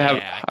hard to have.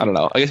 yeah. I don't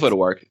know. I guess it would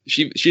work.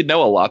 She'd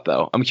know a lot,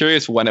 though. I'm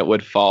curious when it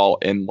would fall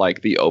in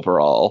like the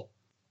overall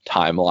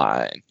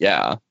timeline.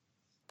 Yeah.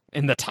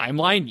 In the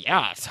timeline?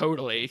 Yeah,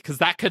 totally. Because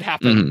that could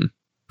happen. Mhm.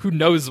 Who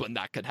knows when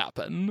that could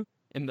happen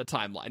in the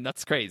timeline?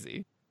 That's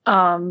crazy.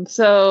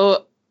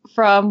 So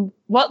from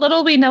what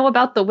little we know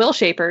about the Will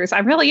Shapers,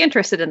 I'm really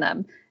interested in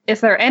them. Is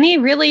there any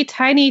really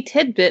tiny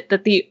tidbit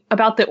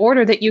about the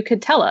order that you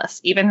could tell us,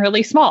 even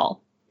really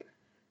small?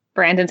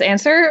 Brandon's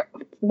answer: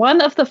 one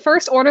of the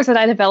first orders that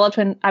I developed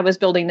when I was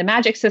building the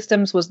magic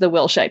systems was the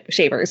Will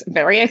Shapers.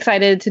 Very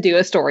excited to do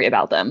a story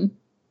about them.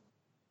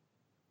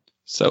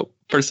 So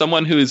for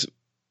someone who's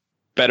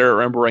better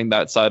remembering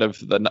that side of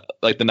the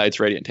Knight's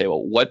Radiant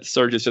table, what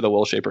surges do the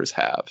Will Shapers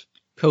have?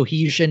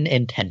 Cohesion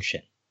and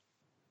tension.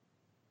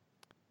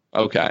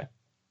 Okay.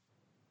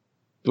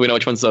 Do we know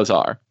which ones those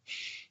are?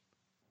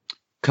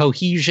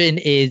 Cohesion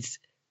is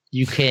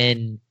you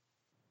can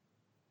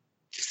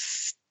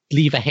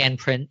leave a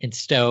handprint in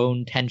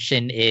stone.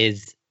 Tension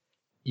is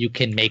you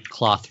can make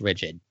cloth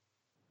rigid.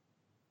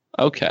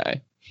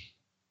 Okay.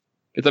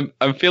 Because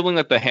I'm feeling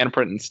that the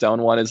handprint and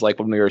stone one is like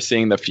when we were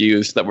seeing the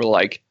fuse that were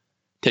like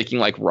taking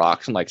like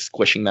rocks and like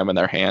squishing them in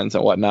their hands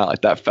and whatnot.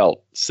 Like that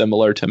felt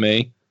similar to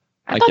me.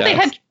 I thought they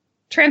guess. had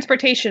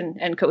transportation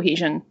and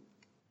cohesion.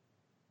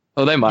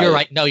 Oh, they might. You're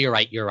right. No, you're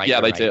right. You're right. Yeah,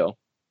 you're they right. do.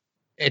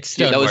 It's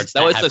Yeah, stone that was wards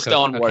that was have the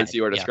stone okay, wards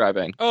you were yeah.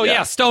 describing. Oh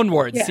yeah, stone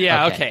wards. Yeah.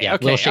 Yeah, okay. Yeah.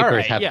 Okay. Will all shapers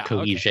right, have yeah, okay.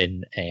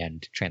 cohesion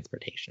and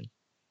transportation.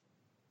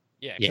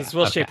 Yeah, Yeah, because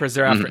will okay. shapers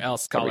are after Mhm.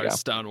 Elf There we Scholars, go.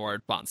 stone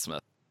ward,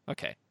 bondsmith.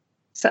 Okay.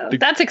 So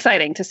that's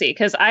exciting to see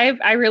because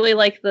I really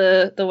like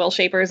the will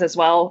shapers as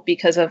well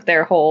because of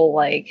their whole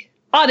like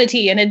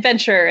oddity and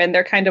adventure, and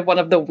they're kind of one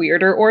of the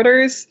weirder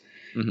orders,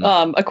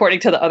 Mhm. according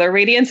to the other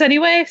Radiants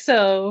anyway.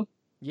 So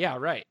Yeah,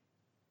 right.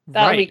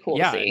 That would be Right. cool to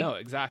Yeah, see. no,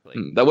 exactly.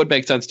 That would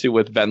make sense too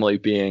with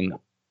Venli being,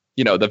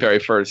 the very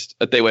first.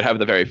 They would have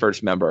the very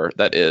first member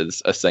that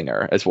is a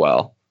singer as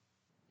well.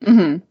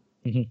 mhm.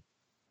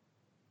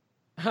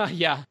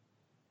 Yeah.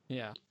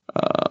 Yeah.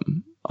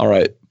 All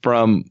right,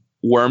 from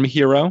Worm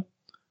Hero,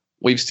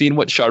 we've seen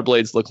what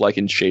Shardblades look like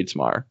in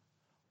Shadesmar.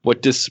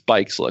 What does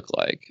spikes look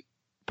like,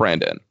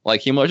 Brandon?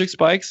 Like hemorrhagic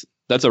spikes?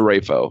 That's a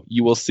Rayfo.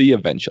 You will see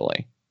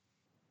eventually.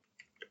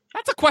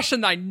 That's a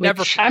question I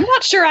never I'm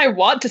not sure I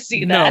want to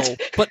see that. No,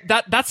 but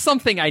that's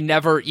something I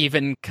never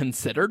even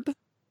considered.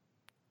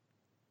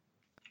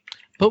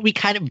 But we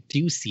kind of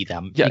do see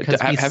them. Yeah, because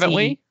haven't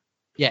we?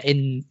 Yeah,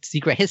 in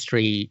Secret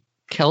History,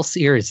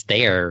 Kelsier is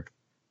there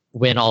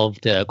when all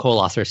of the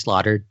Koloss are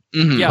slaughtered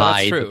Mhm. Yeah, by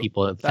that's true. the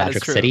people of That is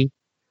Tadric true. City.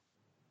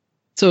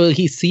 So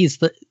he sees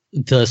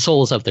the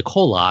souls of the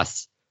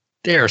Koloss.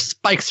 There are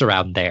spikes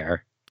around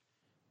there.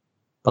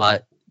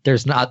 But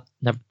there's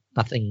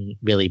nothing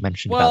really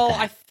mentioned Well, about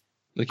that.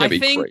 They can't I be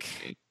think-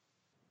 crazy.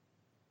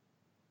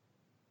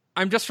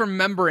 I'm just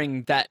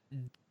remembering that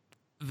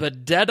the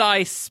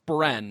Deadeye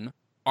Spren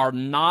are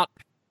not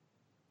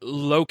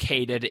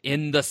located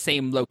in the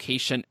same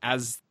location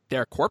as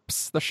their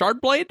corpse, the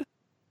Shardblade,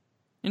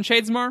 in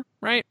Shadesmar,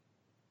 right?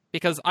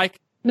 Because Not,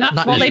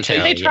 Not well, they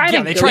necessarily, try yeah,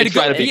 to they go try to to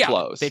go. try to be Yeah,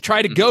 close. they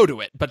try to go to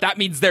it, but that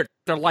means they're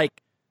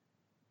like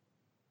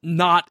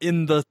not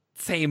in the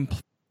same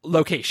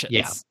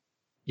locations.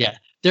 Yeah.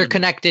 They're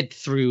connected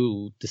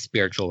through the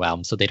spiritual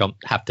realm, so they don't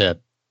have to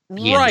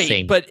be in the Right,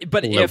 same but if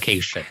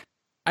location.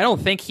 I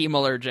don't think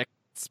hemalurgic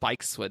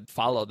spikes would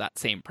follow that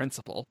same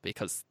principle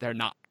because they're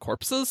not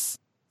corpses.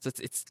 So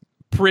it's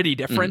pretty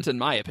different in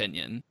my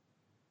opinion.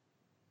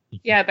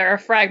 Yeah, they're a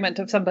fragment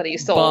of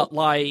somebody's soul. But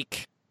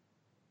like,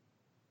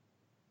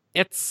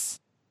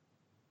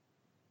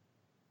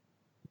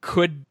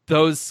 could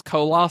those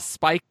Koloss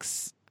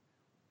spikes,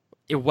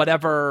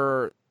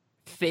 whatever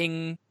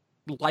thing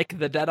like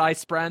the Deadeye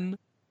Spren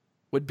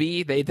would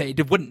be, they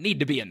wouldn't need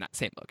to be in that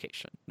same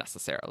location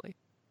necessarily.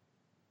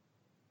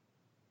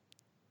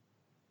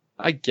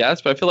 I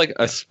guess, but I feel like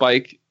a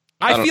spike.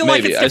 I don't- feel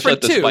like maybe. it's I just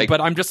different let the too, spike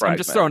but I'm just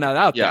fragment. throwing that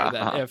out Yeah, there.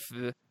 That uh-huh. if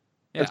yeah.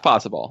 It's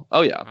possible.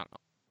 Oh yeah. I don't know.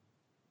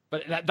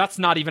 But that's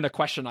not even a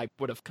question I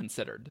would have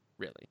considered,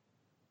 really.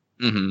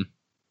 Mm-hmm.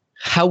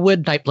 How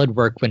would Nightblood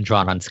work when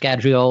drawn on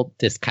Scadrial?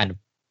 This kind of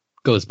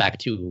goes back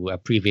to a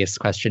previous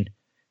question.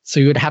 So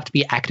you would have to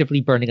be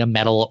actively burning a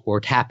metal or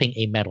tapping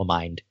a metal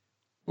mind,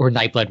 or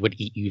Nightblood would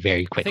eat you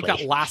very I quickly. think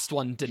that last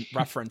one didn't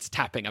reference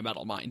tapping a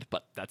metal mind,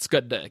 but that's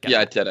good to get.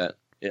 Yeah, it didn't.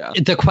 Yeah.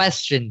 The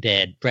question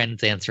did.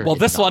 Brandon's answer Well,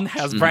 did this not. one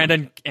has Mhm.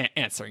 Brandon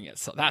answering it,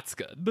 so that's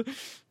good.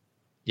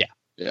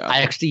 Yeah.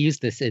 I actually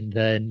used this in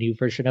the new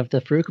version of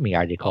the Furukumi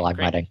article Oh, I'm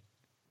great. writing.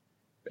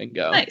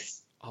 Bingo.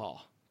 Nice.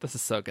 Oh, this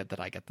is so good that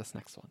I get this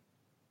next one.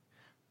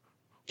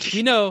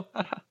 We know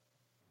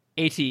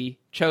AT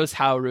chose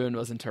how Ruin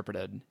was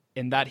interpreted,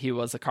 in that he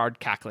was a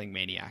card-cackling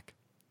maniac.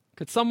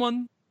 Could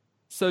someone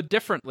so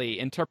differently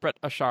interpret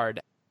a shard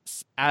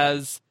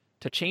as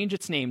to change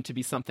its name to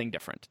be something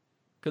different?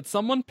 Could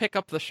someone pick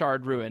up the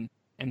shard Ruin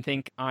and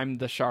think, I'm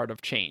the shard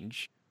of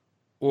change?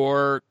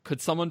 Or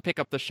could someone pick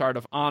up the shard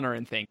of honor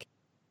and think,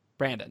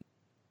 Brandon?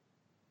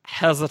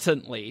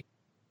 Hesitantly,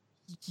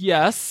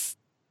 yes,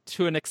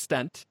 to an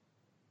extent.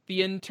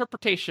 The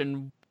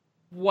interpretation,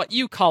 what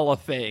you call a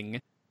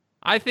thing,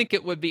 I think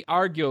it would be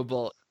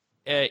arguable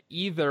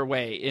either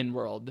way in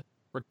world,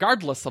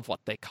 regardless of what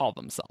they call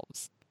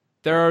themselves.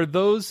 There are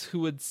those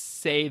who would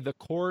say the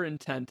core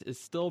intent is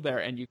still there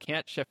and you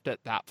can't shift it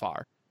that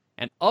far.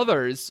 And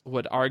others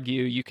would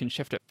argue you can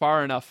shift it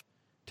far enough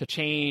to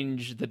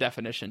change the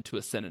definition to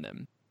a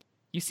synonym.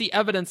 You see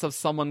evidence of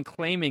someone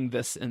claiming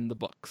this in the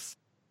books.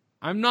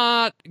 I'm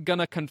not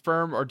gonna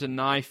confirm or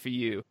deny for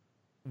you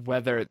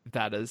whether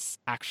that is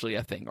actually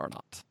a thing or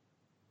not.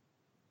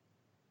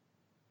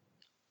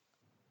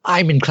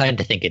 I'm inclined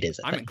to think it is.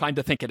 I'm inclined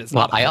to think it is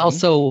Well, not a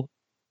thing.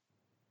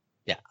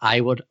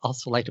 I would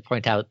also like to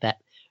point out that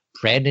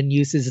Brandon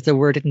uses the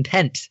word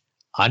intent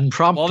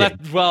unprompted.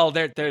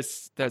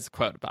 There's a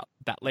quote about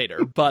that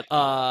later, but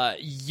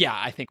yeah,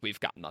 I think we've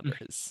gotten under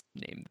his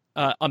name,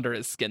 under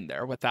his skin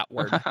there with that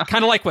word.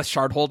 Kind of like with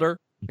Shardholder,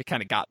 we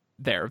kind of got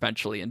there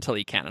eventually until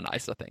he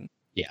canonized the thing.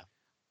 Yeah.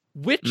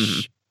 Which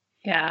Mhm.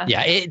 Yeah.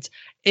 Yeah,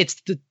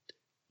 it's the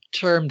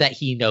term that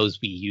he knows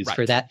we use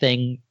for Right. that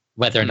thing,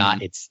 whether or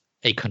not it's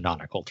a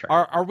canonical term.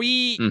 are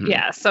we? Mhm.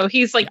 Yeah. So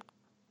he's like,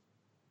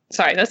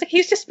 sorry,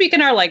 he's just speaking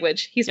our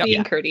language. He's Yep. being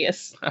Yeah.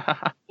 courteous.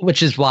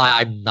 Which is why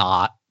I'm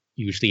not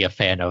usually a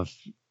fan of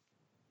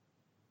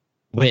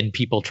when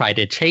people try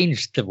to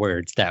change the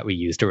words that we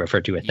use to refer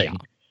to a thing. Yeah.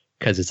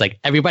 Because it's like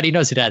everybody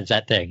knows it as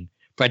that thing,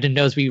 Brendan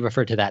knows we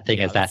refer to that thing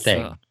Yeah, as that that's,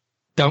 thing.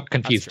 Don't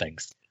confuse true.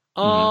 things.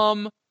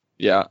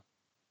 Yeah.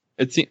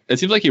 It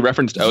seems like he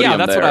referenced Yeah, onium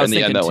that's there what I in was the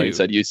end, thinking though, when he too.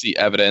 said you see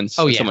evidence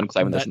Oh, of yeah. someone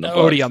claiming this that in the book.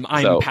 odium,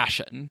 I'm So,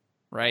 passion,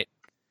 right?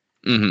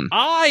 mhm,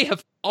 I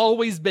have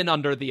always been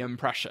under the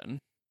impression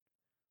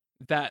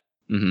that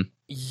mhm.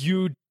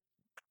 you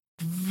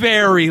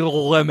very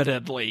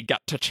limitedly get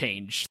to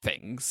change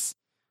things.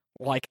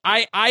 Like,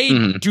 I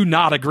Mhm. do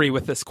not agree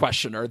with this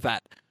questioner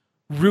that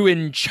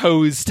Ruin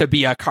chose to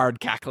be a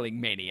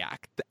card-cackling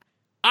maniac.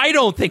 I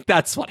don't think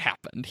that's what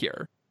happened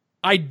here.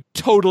 I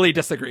totally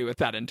disagree with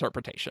that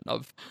interpretation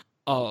of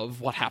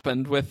what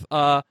happened with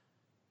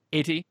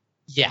AT.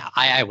 Yeah,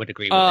 I would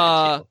agree with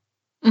that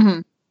too.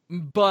 Mm-hmm.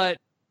 But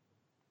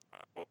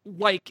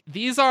like,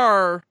 these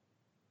are,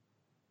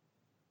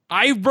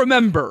 I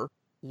remember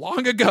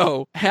long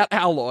ago at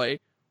Alloy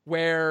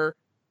where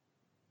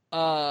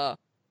I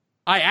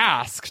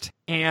asked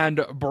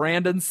and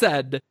Brandon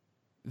said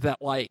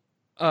that, like,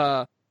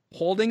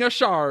 holding a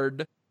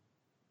shard,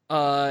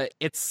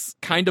 it's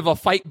kind of a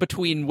fight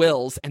between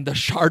wills and the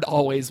shard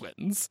always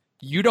wins.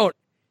 You don't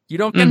get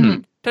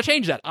Mhm. to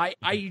change that.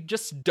 I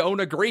just don't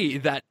agree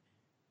that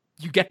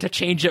you get to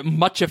change it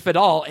much, if at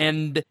all,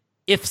 and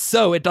if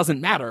so, it doesn't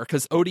matter,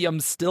 because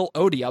Odium's still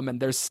Odium, and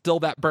there's still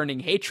that burning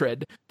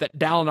hatred that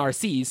Dalinar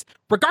sees,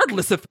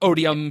 regardless if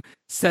Odium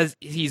says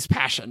he's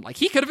Passion. Like,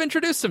 he could have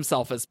introduced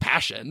himself as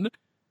Passion,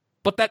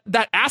 but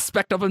that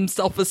aspect of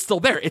himself is still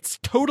there. It's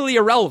totally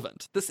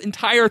irrelevant. This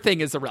entire thing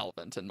is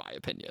irrelevant, in my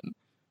opinion.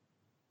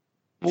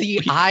 See,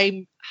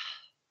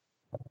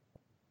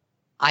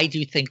 I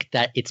do think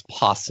that it's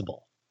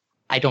possible.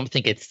 I don't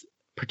think it's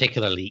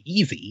particularly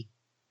easy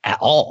at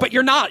all. But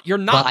you're not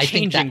But I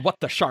think changing that- what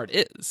the shard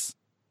is.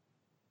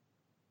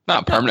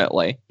 Not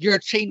permanently. You're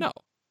changing. No.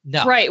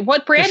 No. Right.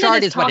 What The Brandon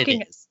shard is is what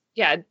talking. it is.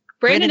 Yeah, Brandon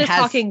Brandon is has-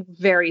 talking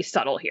very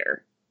subtle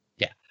here.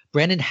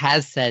 Brandon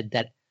has said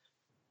that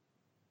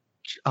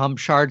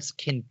shards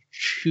can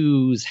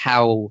choose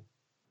how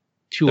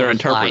to They're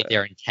apply interpreted.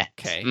 their intent.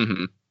 Okay.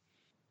 Mhm.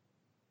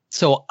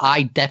 So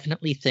I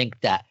definitely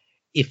think that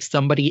if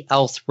somebody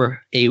else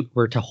were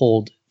to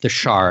hold the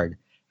shard,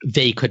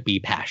 they could be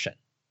Passion.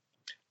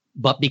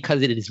 But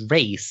because it is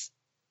race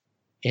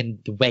and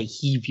the way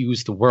he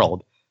views the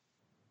world,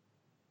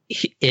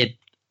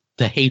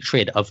 the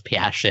hatred of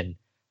Passion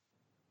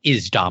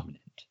is dominant.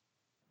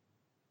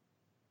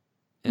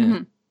 Yeah.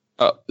 Mhm.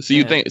 So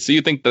you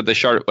Yeah. think that the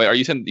shard? Wait, are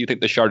you saying you think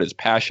the shard is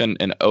Passion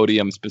and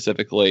Odium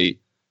specifically?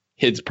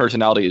 His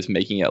personality is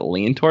making it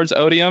lean towards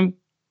Odium.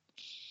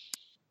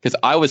 Because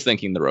I was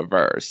thinking the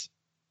reverse,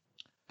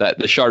 that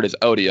the shard is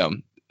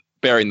Odium,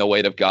 bearing the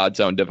weight of God's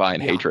own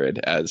divine Yeah. hatred,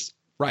 as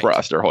Right.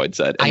 Frosterhoid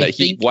said, and I that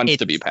he think wants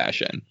to be it's-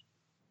 Passion.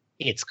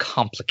 It's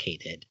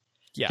complicated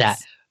Yes. that-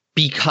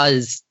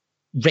 because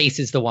race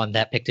is the one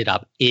that picked it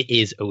up. It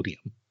is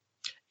Odium.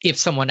 If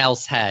someone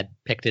else had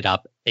picked it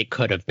up, it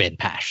could have been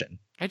Passion.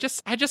 I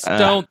just Ah.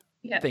 don't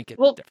Yeah. think it's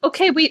Well, different.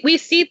 okay, we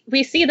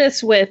see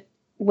this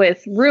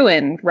with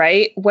Ruin,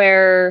 right?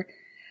 Where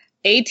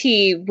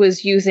AT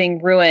was using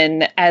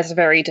Ruin as a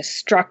very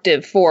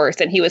destructive force,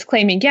 and he was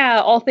claiming, yeah,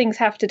 all things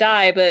have to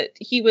die, but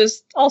he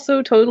was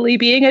also totally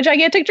being a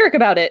gigantic jerk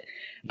about it.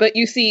 But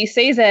you see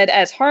Sazed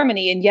as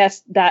Harmony, and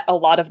yes, that a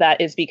lot of that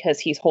is because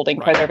he's holding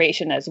Right.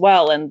 preservation as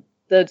well, and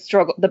the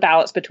struggle, the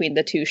balance between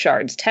the two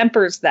shards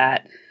tempers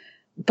that.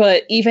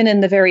 But even in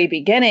the very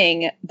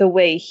beginning, the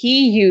way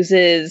he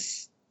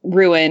uses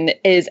Ruin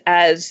is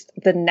as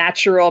the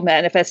natural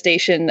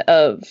manifestation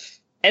of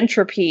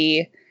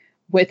entropy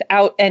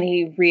without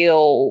any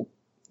real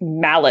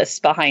malice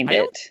behind I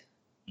don't- it.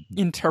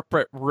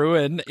 Interpret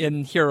Ruin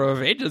in Hero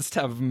of Ages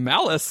to have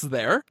malice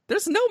there.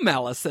 There's no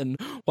malice in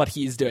what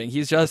he's doing.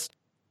 He's just,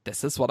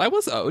 this is what I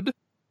was owed.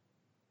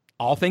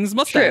 All things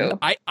must True.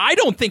 end. I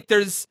don't think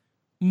there's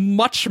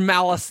much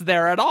malice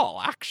there at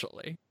all,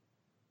 actually.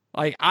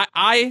 Like,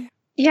 Yeah,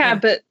 Yeah.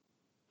 but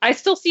I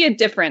still see a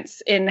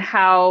difference in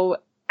how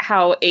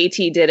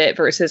AT did it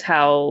versus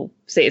how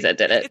Seiza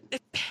did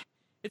it.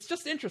 it's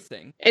just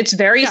interesting. It's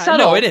very Yeah,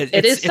 subtle. no, it is.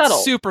 It's subtle.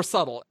 It's super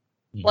subtle.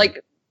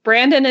 Like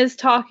Brandon is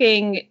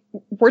talking,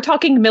 we're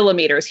talking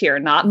millimeters here,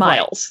 not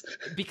miles.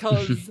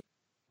 Because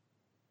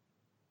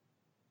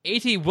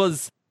AT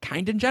was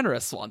kind and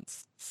generous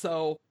once.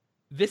 So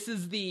this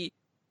is the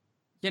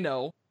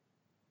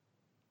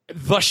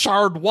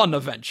Shard 1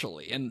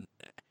 eventually. And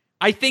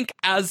I think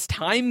as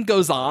time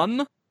goes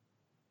on,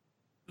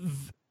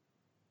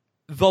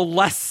 the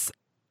less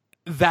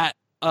that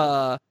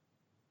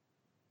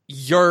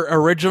your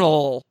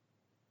original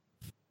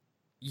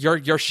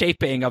your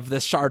shaping of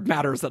this shard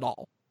matters at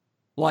all.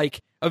 Like,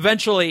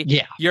 eventually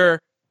Yeah. you're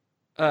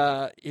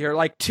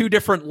like two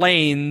different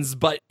lanes,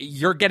 but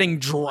you're getting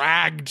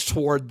dragged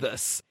toward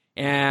this.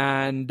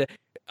 And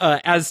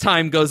as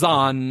time goes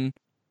on,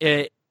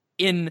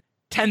 in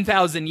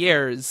 10,000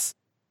 years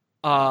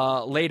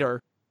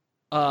later,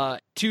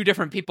 two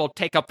different people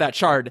take up that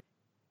shard.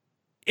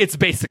 It's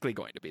basically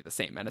going to be the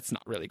same, and it's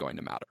not really going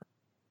to matter.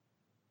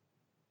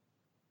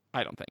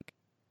 I don't think.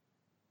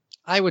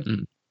 I would,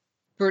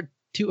 Mm.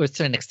 to a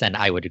certain extent,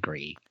 I would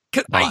agree.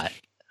 'Cause But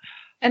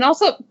And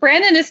also,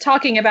 Brandon is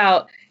talking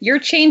about you're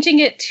changing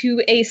it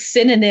to a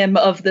synonym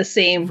of the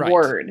same Right.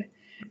 word.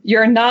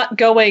 You're not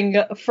going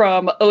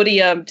from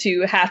odium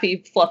to happy,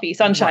 fluffy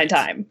sunshine Right.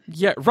 time.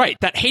 Yeah, right.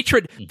 That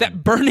hatred,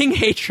 that burning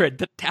hatred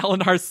that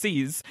Dalinar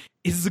sees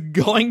is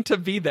going to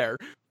be there,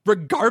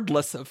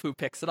 regardless of who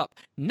picks it up.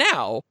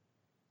 Now,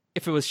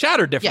 if it was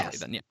shattered differently, Yes.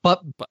 then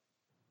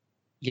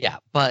yeah.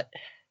 But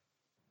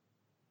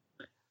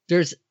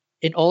there's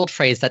an old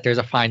phrase that there's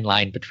a fine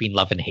line between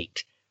love and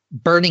hate.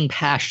 Burning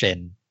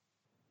passion,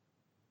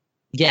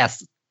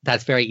 yes,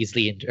 that's very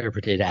easily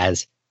interpreted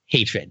as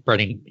hatred,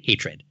 burning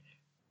hatred.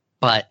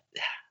 But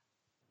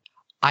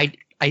I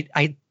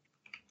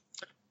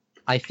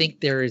think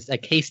there is a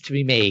case to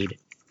be made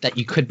that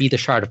you could be the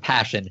shard of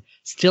passion,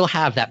 still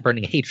have that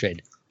burning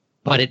hatred,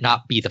 but it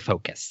not be the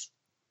focus.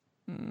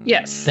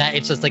 Yes. That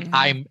it's just like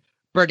I'm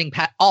burning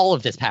all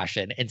of this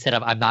passion instead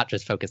of I'm not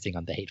just focusing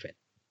on the hatred.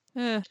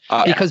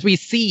 Because we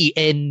see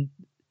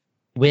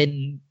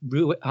when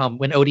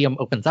Odium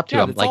opens up to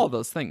him, it's like all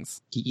those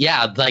things.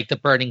 like the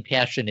burning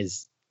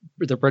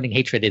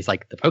hatred is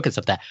like the focus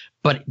of that.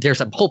 But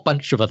there's a whole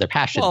bunch of other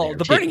passion. Well, there,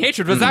 the too. burning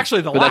hatred was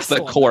actually the But last that's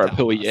the one core that of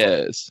who he Dalinar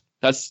saw. is.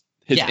 That's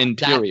his Yeah,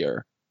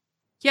 interior.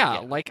 Yeah, Yeah.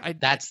 like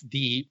That's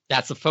the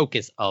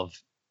focus of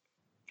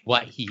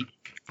what he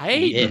I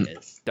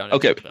is. don't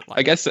Okay, interpret it like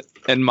I guess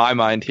in my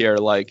mind here,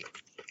 like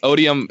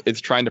Odium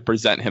is trying to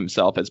present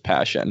himself as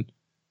passion.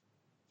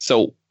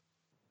 So,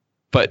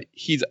 but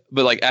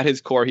like at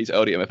his core, he's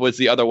Odium. If it was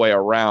the other way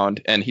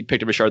around and he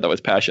picked up a shard that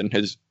was passion,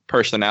 his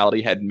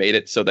personality had made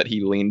it so that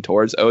he leaned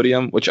towards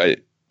Odium, which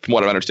from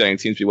what I'm understanding,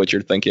 seems to be what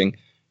you're thinking.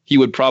 He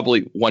would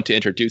probably want to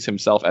introduce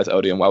himself as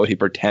Odium. Why would he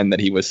pretend that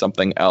he was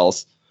something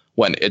else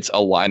when it's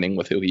aligning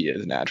with who he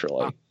is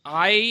naturally?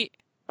 I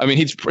mean,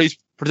 he's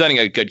presenting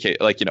a good case,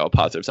 like, a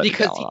positive side.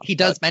 Because he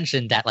does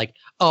mention that, like,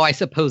 oh, I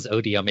suppose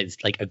Odium is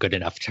like a good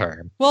enough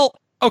term. Well,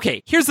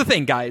 okay, here's the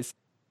thing, guys.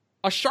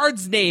 A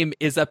shard's name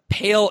is a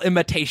pale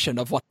imitation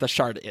of what the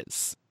shard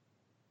is.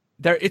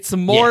 It's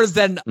more Yes.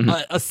 than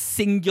Mhm. a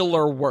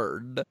singular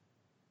word.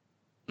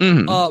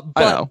 Mhm. I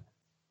But know.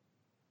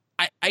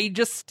 I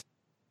just,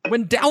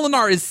 when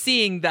Dalinar is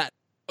seeing that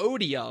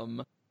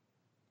Odium,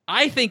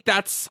 I think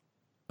that's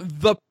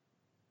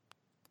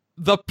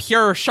the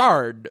pure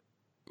shard,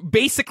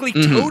 basically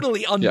Mhm.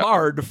 totally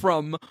unmarred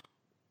from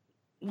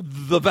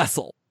the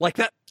vessel. Like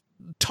that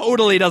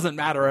totally doesn't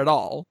matter at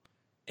all.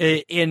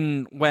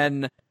 In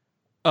when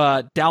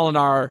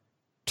Dalinar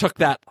took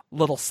that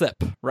little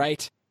sip,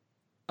 right?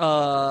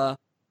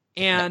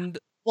 And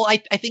Well, I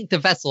think the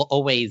vessel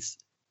always,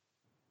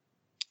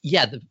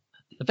 the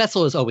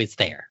vessel is always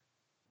there,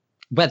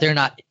 whether or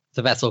not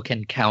the vessel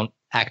can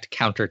act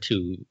counter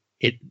to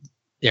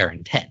their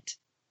intent,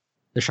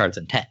 the shard's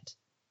intent.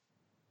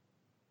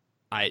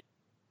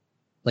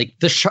 Like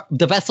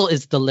the vessel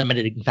is the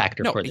limiting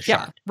factor no, for the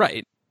yeah, shard.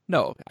 right.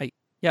 No,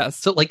 yes.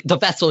 So like the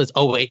vessel is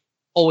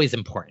always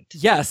important.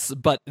 Yes,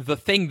 but the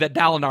thing that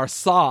Dalinar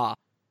saw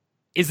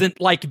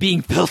isn't like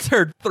being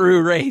filtered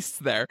through race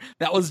there.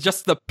 That was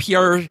just the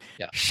pure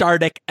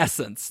shardic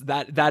essence,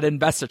 that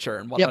investiture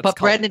and what Yeah, that's but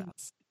called Brandon-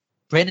 as.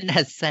 Brandon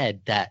has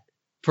said that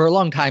for a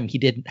long time he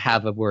didn't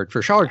have a word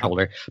for shard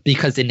holder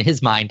because in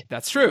his mind,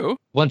 That's true.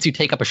 once you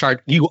take up a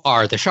shard, you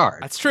are the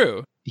shard. That's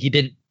true. He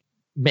didn't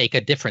make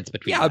a difference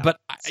between Yeah, them. but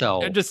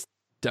So- I just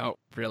don't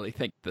really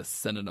think the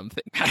synonym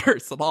thing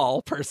matters at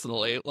all,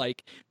 personally.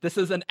 Like, this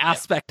is an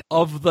aspect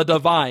of the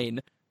divine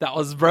that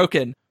was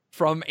broken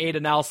from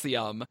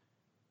Adonalcium.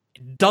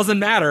 It doesn't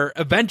matter.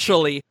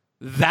 Eventually,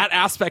 that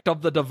aspect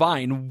of the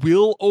divine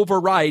will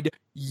override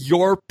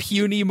your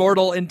puny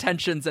mortal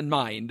intentions in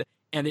mind,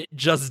 and it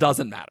just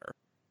doesn't matter.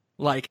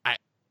 Like, I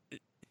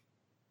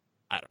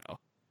don't know.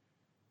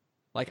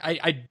 Like,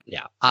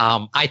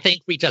 I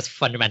think we just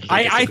fundamentally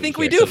I disagree think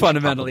we here, do so should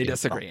fundamentally probably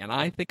disagree, and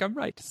I think I'm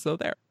right. So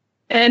there.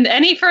 And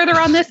any further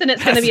on this, and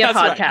it's going to be a That's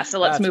right. podcast, so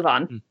let's That's move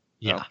on.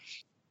 Yeah.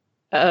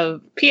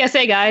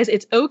 PSA, guys,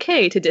 it's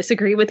okay to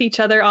disagree with each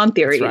other on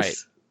theories. right.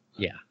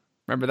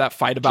 Remember that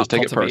fight about Just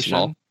take it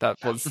cultivation?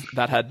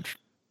 personal.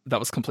 That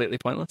was completely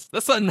pointless.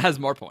 This one has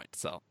more points,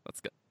 so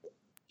that's good.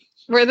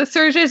 Were the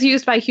surges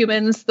used by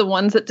humans the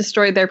ones that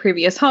destroyed their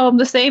previous home,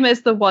 the same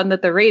as the one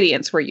that the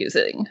Radiants were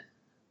using?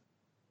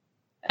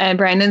 And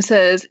Brandon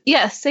says,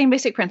 yes, same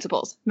basic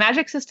principles.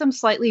 Magic system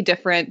slightly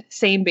different,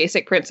 same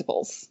basic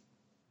principles.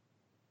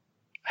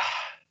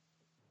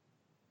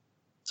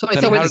 So Then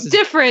I So think how it's does-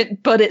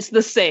 different, but it's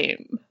the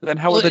same. Then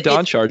how Well, were the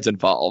Dawn it- Shards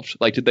involved?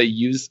 Like, did they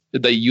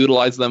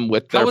utilize them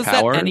with their How is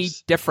powers? that any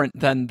different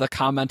than the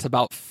comment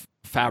about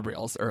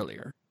Fabrials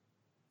earlier?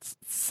 It's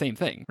the same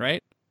thing,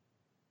 right?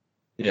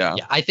 Yeah.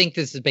 yeah, I think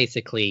this is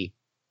basically,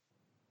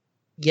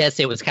 yes,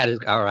 it was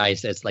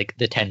categorized as like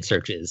the 10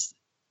 surges,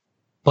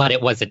 but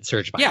it wasn't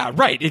surge binding. Yeah,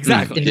 right,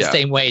 exactly. In the Yeah.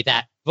 same way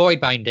that void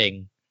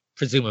binding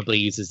presumably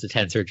uses the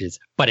 10 surges,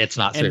 but it's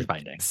not And surge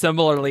binding.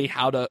 Similarly,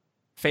 how to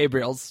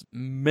Fabrials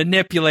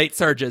manipulate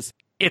surges.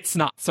 It's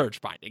not surge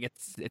binding.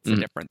 It's a Mhm.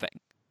 different thing.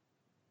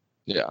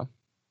 Yeah.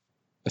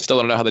 I still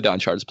don't know how the Dawn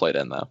Shards played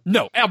in, though.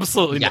 No,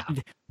 absolutely Yeah. not.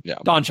 Yeah.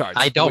 Dawn shards.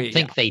 I don't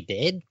think they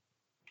did.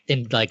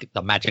 in like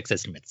the magic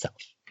system itself.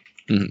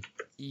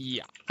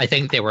 Yeah. I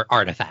think they were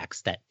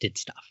artifacts that did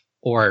stuff,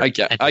 or I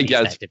guess. entities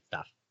that did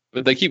stuff.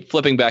 But they keep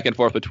flipping back and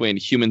forth between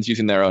humans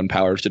using their own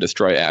powers to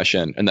destroy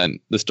Ashen, and then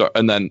the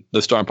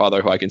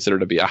Stormfather, who I consider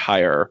to be a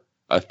higher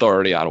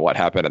authority on what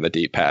happened in the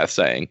Deep Path,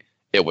 saying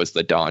it was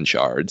the Dawn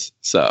Shards.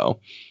 So,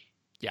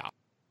 yeah,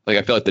 like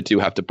I feel like the two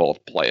have to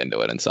both play into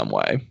it in some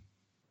way.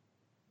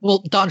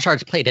 Well, Dawn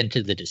Shards played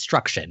into the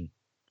destruction.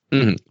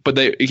 But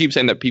you keep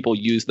saying that people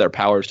use their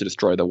powers to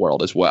destroy the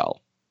world as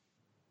well.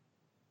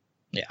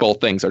 Yeah,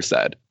 both things are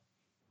said.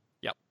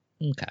 Yep.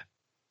 Okay.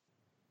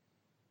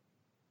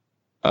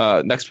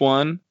 Next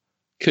one.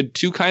 Could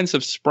two kinds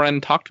of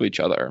Spren talk to each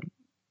other?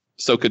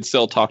 So could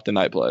Syl talk to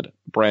Nightblood?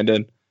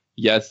 Brandon,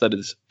 yes, that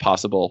is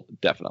possible.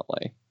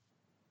 Definitely.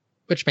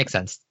 Which makes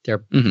sense.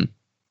 They're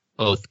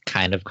both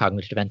kind of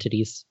cognitive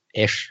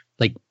entities-ish.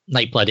 Like,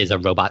 Nightblood is a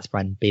robot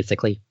Spren,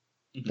 basically.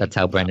 That's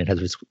how Brandon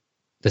has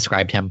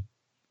described him.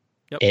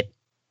 Yep. It.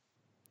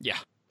 Yeah.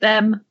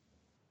 Them,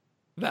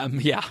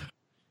 yeah.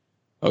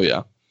 Oh,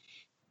 yeah.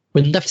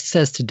 When Lift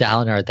says to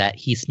Dalinar that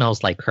he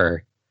smells like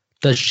her,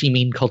 does she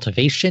mean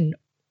cultivation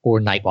or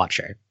Night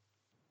Watcher?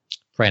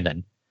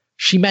 Brandon,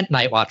 she meant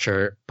Night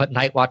Watcher, but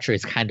Night Watcher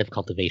is kind of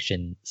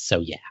cultivation, so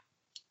yeah.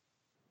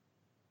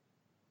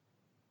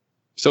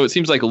 So it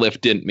seems like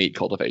Lift didn't meet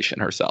cultivation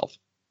herself.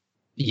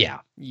 Yeah.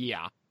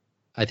 Yeah.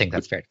 I think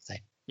that's fair to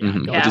say.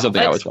 Yeah. Which is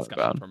something I was discussed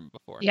wondering about. from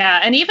before.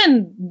 yeah, and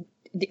even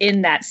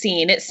in that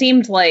scene, it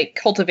seemed like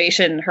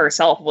cultivation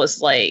herself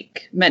was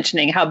like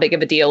mentioning how big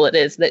of a deal it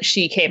is that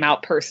she came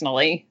out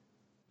personally.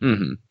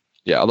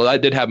 Yeah, although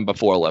that did happen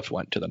before Lift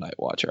went to the Night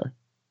Watcher.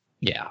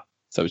 Yeah.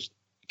 So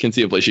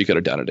conceivably she could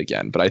have done it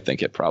again, but I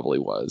think it probably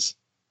was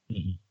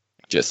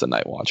just the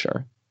Night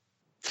Watcher.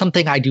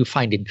 Something I do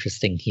find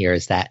interesting here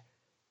is that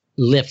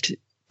Lift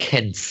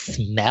can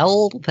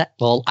smell that.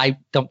 Well, I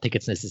don't think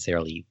it's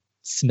necessarily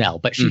smell,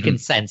 but she can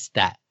sense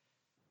that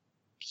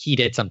he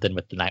did something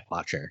with the Night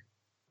Watcher.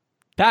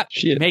 That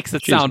makes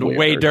it sound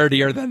way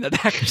dirtier than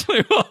it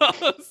actually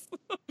was.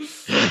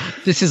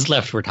 This is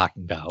Lift we're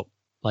talking about.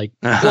 Like,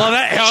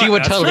 well, she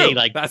would totally true.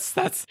 like that's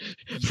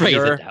phrase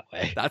it that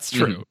way. That's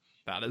true.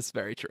 That is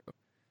very true.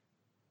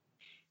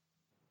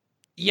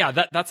 Yeah,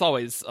 that's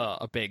always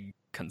a big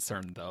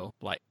concern, though.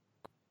 Like,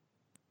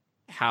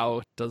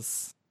 how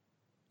is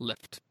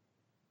Lift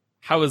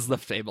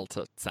able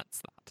to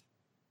sense that?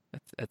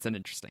 It's an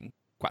interesting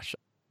question.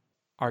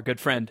 Our good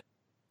friend,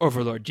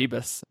 Overlord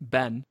Jeebus,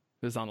 Ben,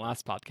 who's on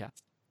last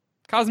podcast.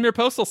 Cosmere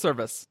Postal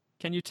Service.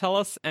 Can you tell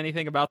us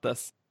anything about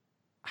this?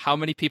 How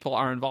many people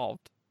are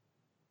involved?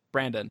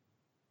 Brandon.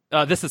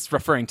 This is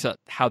referring to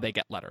how they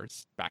get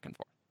letters back and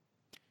forth.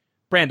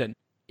 Brandon.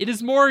 It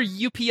is more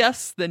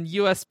UPS than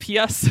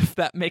USPS, if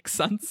that makes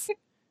sense.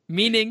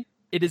 Meaning,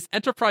 it is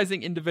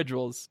enterprising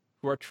individuals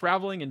who are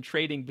traveling and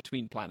trading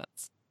between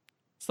planets.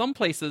 Some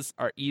places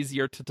are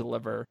easier to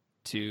deliver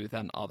to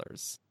than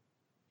others.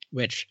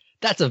 Which,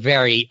 that's a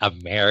very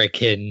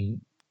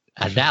American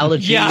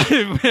analogy. Yeah,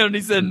 when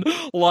he's in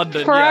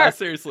London.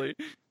 Seriously.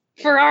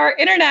 For our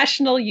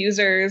international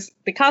users,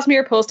 the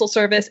Cosmere Postal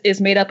Service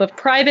is made up of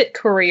private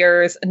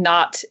couriers,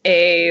 not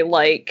a,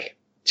 like,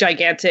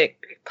 gigantic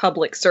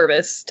public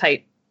service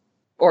type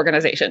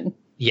organization.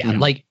 Yeah,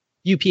 like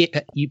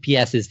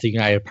UPS is the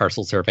United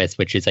Parcel Service,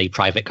 which is a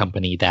private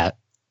company that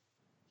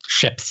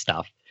ships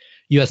stuff.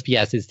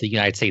 USPS is the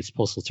United States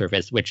Postal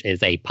Service, which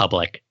is a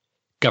public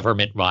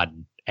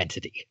government-run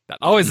entity. That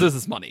always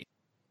loses money.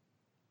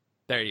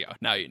 There you go.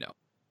 Now you know.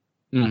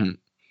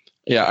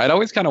 Yeah, I'd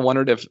always kind of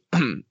wondered if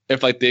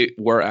like they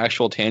were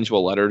actual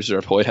tangible letters, or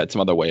if Hoyt had some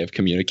other way of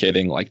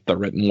communicating like the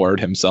written word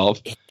himself.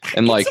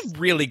 It's a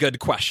really good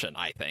question,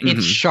 I think.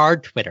 It's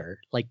Shard Twitter.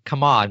 Like,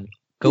 come on,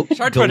 go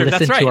Twitter,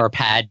 listen right. to our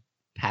past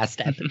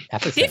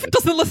episodes. David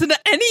doesn't listen to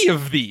any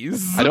of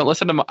these. I don't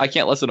listen to. I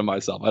can't listen to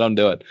myself. I don't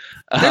do it.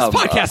 There's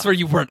podcasts where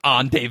you weren't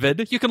on,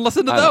 David. You can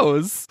listen to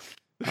those.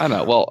 I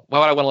know. Well, why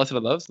would I want to listen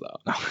to those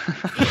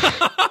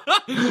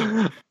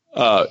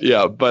though?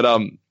 Yeah,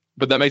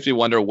 but that makes me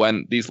wonder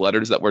when these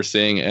letters that we're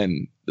seeing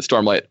in the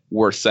Stormlight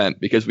were sent,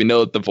 because we know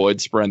that the Void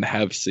Spren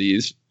have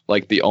seized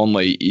like the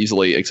only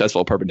easily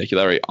accessible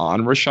perpendicularity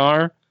on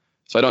Rashar.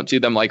 So I don't see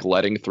them like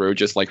letting through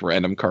just like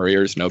random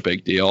couriers, no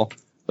big deal.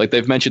 Like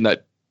they've mentioned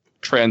that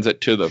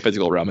transit to the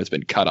physical realm has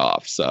been cut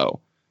off.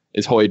 So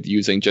is Hoyd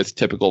using just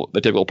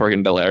the typical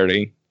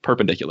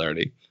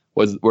perpendicularity?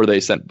 Were they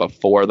sent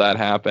before that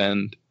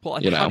happened? Well,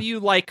 and how do you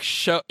like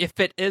show, if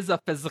it is a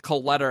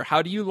physical letter,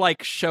 how do you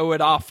like show it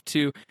off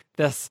to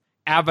this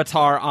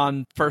avatar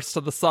on First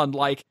of the Sun?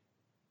 Like,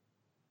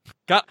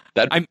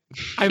 I'm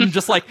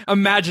just like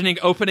imagining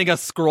opening a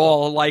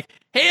scroll, like,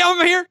 hey,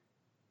 I'm here.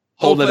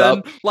 Hold it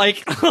up.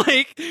 Like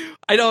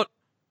I don't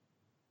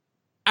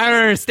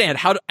understand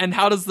how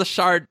does the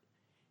shard?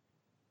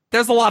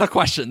 There's a lot of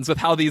questions with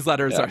how these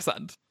letters are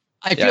sent.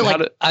 I feel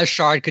like a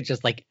shard could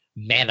just like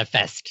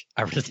manifest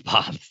a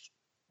response.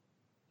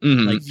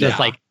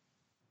 Like,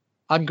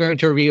 I'm going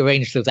to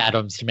rearrange those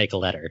atoms to make a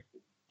letter.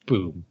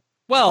 Boom.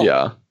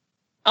 Well,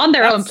 on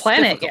their own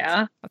planet,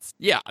 difficult.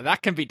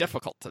 That can be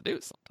difficult to do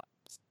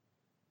sometimes.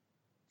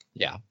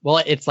 Yeah.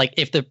 Well, it's like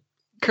if the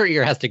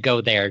courier has to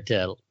go there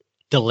to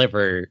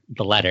deliver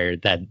the letter,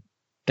 then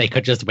they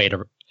could just wait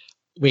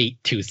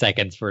 2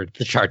 seconds for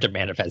the shard to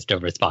manifest a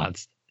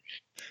response.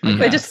 I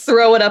They just guess.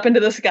 throw it up into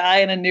the sky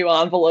and a new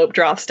envelope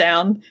drops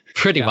down.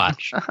 Pretty Yeah.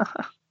 much.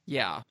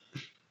 Yeah.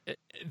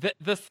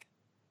 This.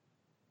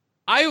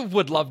 I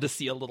would love to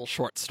see a little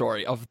short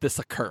story of this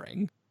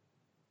occurring.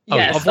 Oh,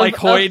 yeah. Yes, Of like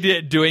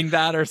Hoyd doing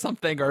that or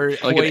something, or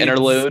Like an Hoyd's-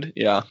 interlude.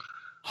 Yeah.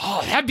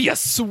 Oh, that'd be a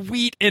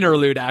sweet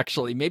interlude.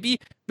 Actually, maybe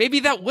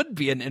that would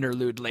be an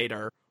interlude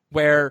later,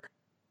 where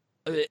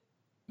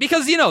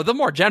because the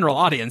more general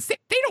audience, they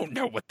don't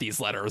know what these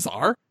letters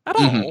are at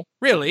all, Mhm.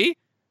 really.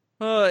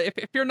 If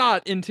you're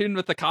not in tune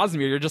with the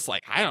Cosmere, you're just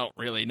like, I don't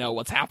really know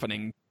what's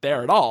happening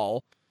there at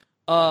all.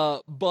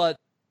 But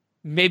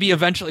maybe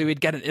eventually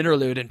we'd get an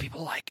interlude and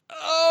people are like,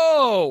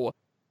 oh,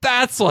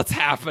 that's what's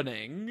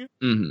happening.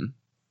 hmm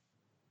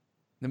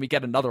Then we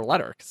get another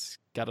letter. 'Cause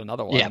got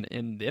another one Yeah.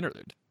 in the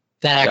interlude.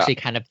 That actually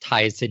kind of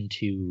ties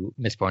into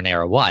Mistborn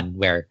Era 1,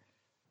 where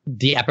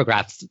the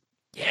epigraphs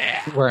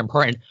Yeah. were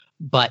important,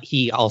 but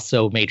he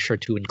also made sure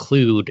to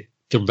include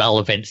the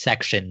relevant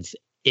sections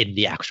in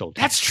the actual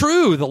text. That's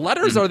true. The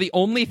letters Mhm. are the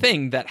only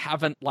thing that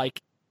haven't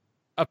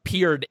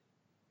appeared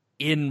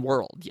in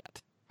world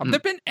yet. Have Mm. there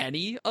been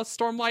any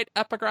Stormlight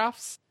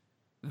epigraphs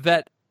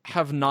that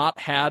have not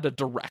had a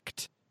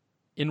direct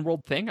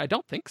in-world thing? I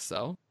don't think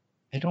so.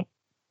 I don't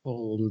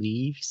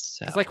believe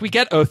so. It's we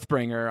get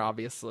Oathbringer,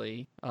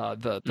 obviously,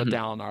 the Mhm.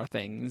 Dalinar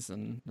things,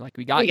 and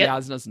we got We get-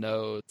 Yasna's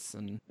notes,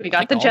 and We I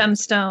got the think all-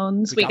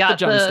 gemstones. We got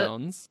the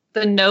gemstones.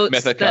 the notes,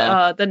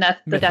 Mythica. the death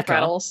Mythica.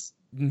 rattles.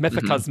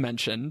 Mythica's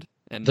mentioned,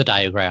 and the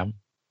diagram.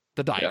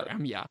 the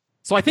diagram. Yeah.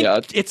 So I think Yeah.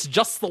 it's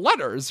just the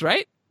letters,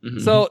 right?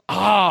 Mhm. So,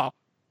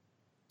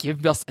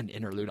 give us an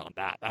interlude on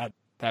that.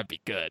 That'd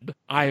be good.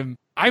 I'm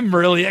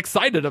really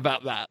excited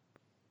about that.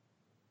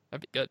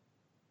 That'd be good.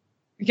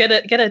 Get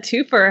a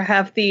twofer.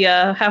 Have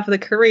the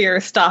courier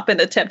stop and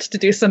attempt to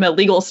do some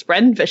illegal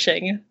spren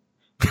fishing.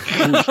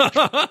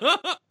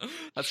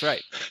 That's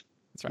right.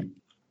 That's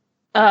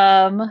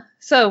right.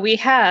 So we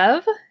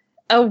have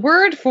a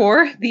word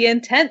for the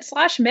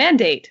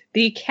intent/mandate,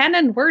 the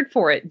canon word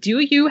for it. Do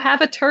you have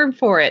a term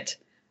for it?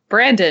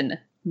 Brandon,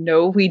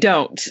 no, we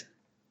don't.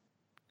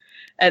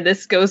 And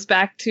this goes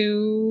back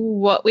to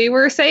what we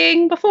were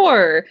saying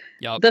before.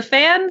 Yup. The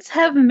fans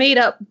have made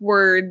up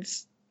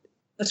words,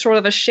 sort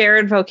of a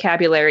shared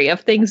vocabulary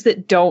of things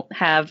that don't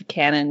have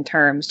canon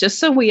terms, just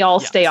so we all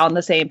Yes. stay on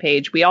the same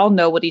page. We all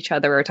know what each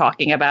other are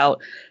talking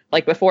about.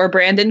 Like before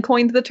Brandon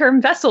coined the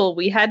term vessel,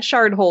 we had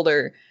shard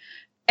holder.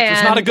 And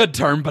It's not a good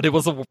term, but it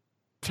was a.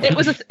 It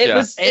was. It Yeah.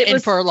 was. It And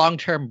was for a long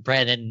term,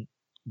 Brandon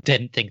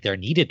didn't think there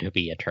needed to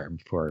be a term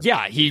for.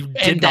 Yeah, he did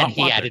and not then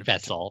he want added there-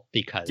 vessel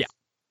because Yeah.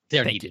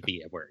 there Thank needed you. to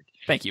be a word.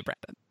 Thank you,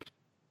 Brandon.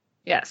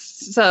 Yes.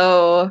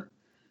 So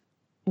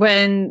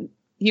when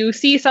you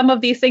see some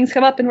of these things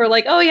come up, and we're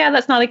like, "Oh yeah,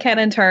 that's not a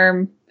canon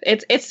term.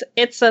 It's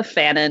a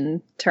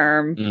fanon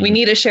term. We Mhm.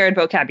 need a shared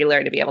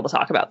vocabulary to be able to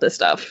talk about this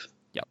stuff."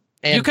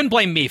 And You can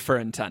blame me for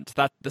intent.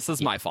 This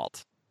is my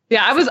fault.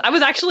 Yeah, I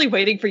was actually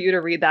waiting for you to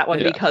read that one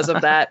Yeah. because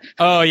of that.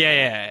 Oh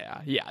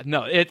yeah.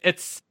 No, it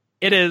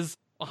is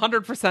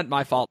 100%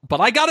 my fault, but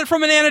I got it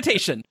from an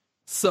annotation.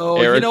 So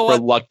Eric you know what?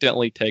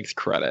 reluctantly takes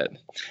credit.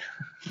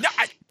 No,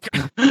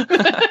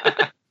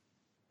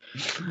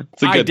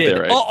 It's a I good did.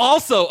 theory.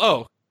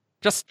 Also,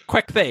 just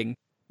quick thing: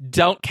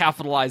 don't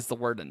capitalize the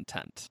word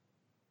intent.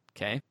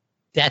 Okay?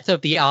 that's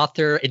of the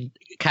author and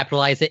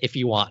capitalize it if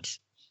you want.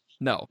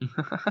 No,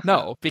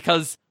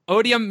 because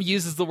Odium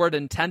uses the word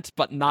intent,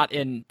 but not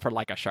for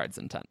a shard's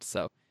intent.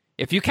 So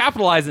if you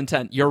capitalize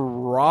intent, you're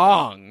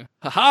wrong.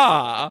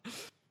 Haha.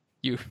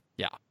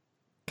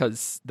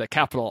 Because the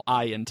capital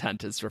I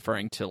intent is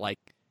referring to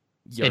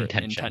your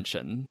Intention.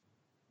 intention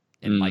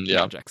in yeah.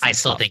 projects. I and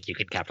still stuff. think you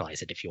could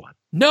capitalize it if you want.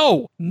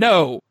 No,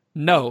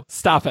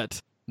 stop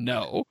it.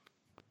 No.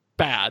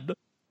 Bad.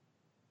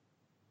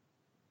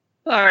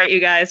 All right, you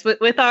guys,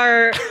 with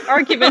our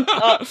argument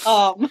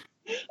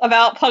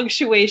about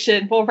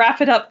punctuation, we'll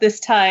wrap it up this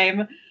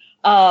time.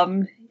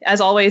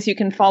 As always, you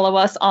can follow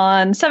us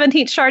on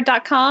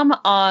 17thshard.com,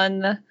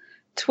 on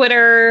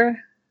Twitter,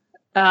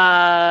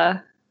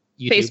 YouTube.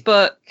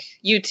 Facebook,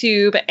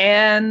 YouTube,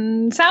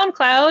 and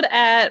SoundCloud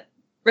at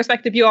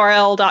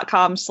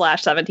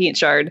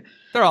respectiveurl.com/17thshard.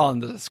 They're all in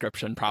the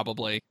description,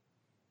 probably.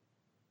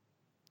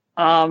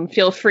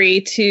 Feel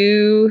free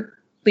to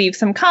leave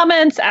some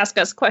comments, ask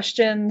us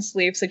questions,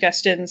 leave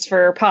suggestions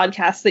for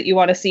podcasts that you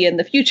want to see in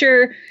the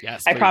future.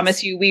 Yes, I please.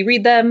 promise you we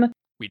read them.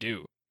 We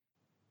do.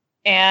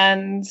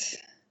 And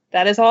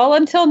that is all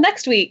until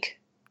next week.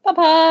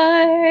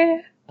 Bye-bye.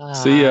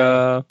 See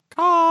ya.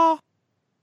 Call.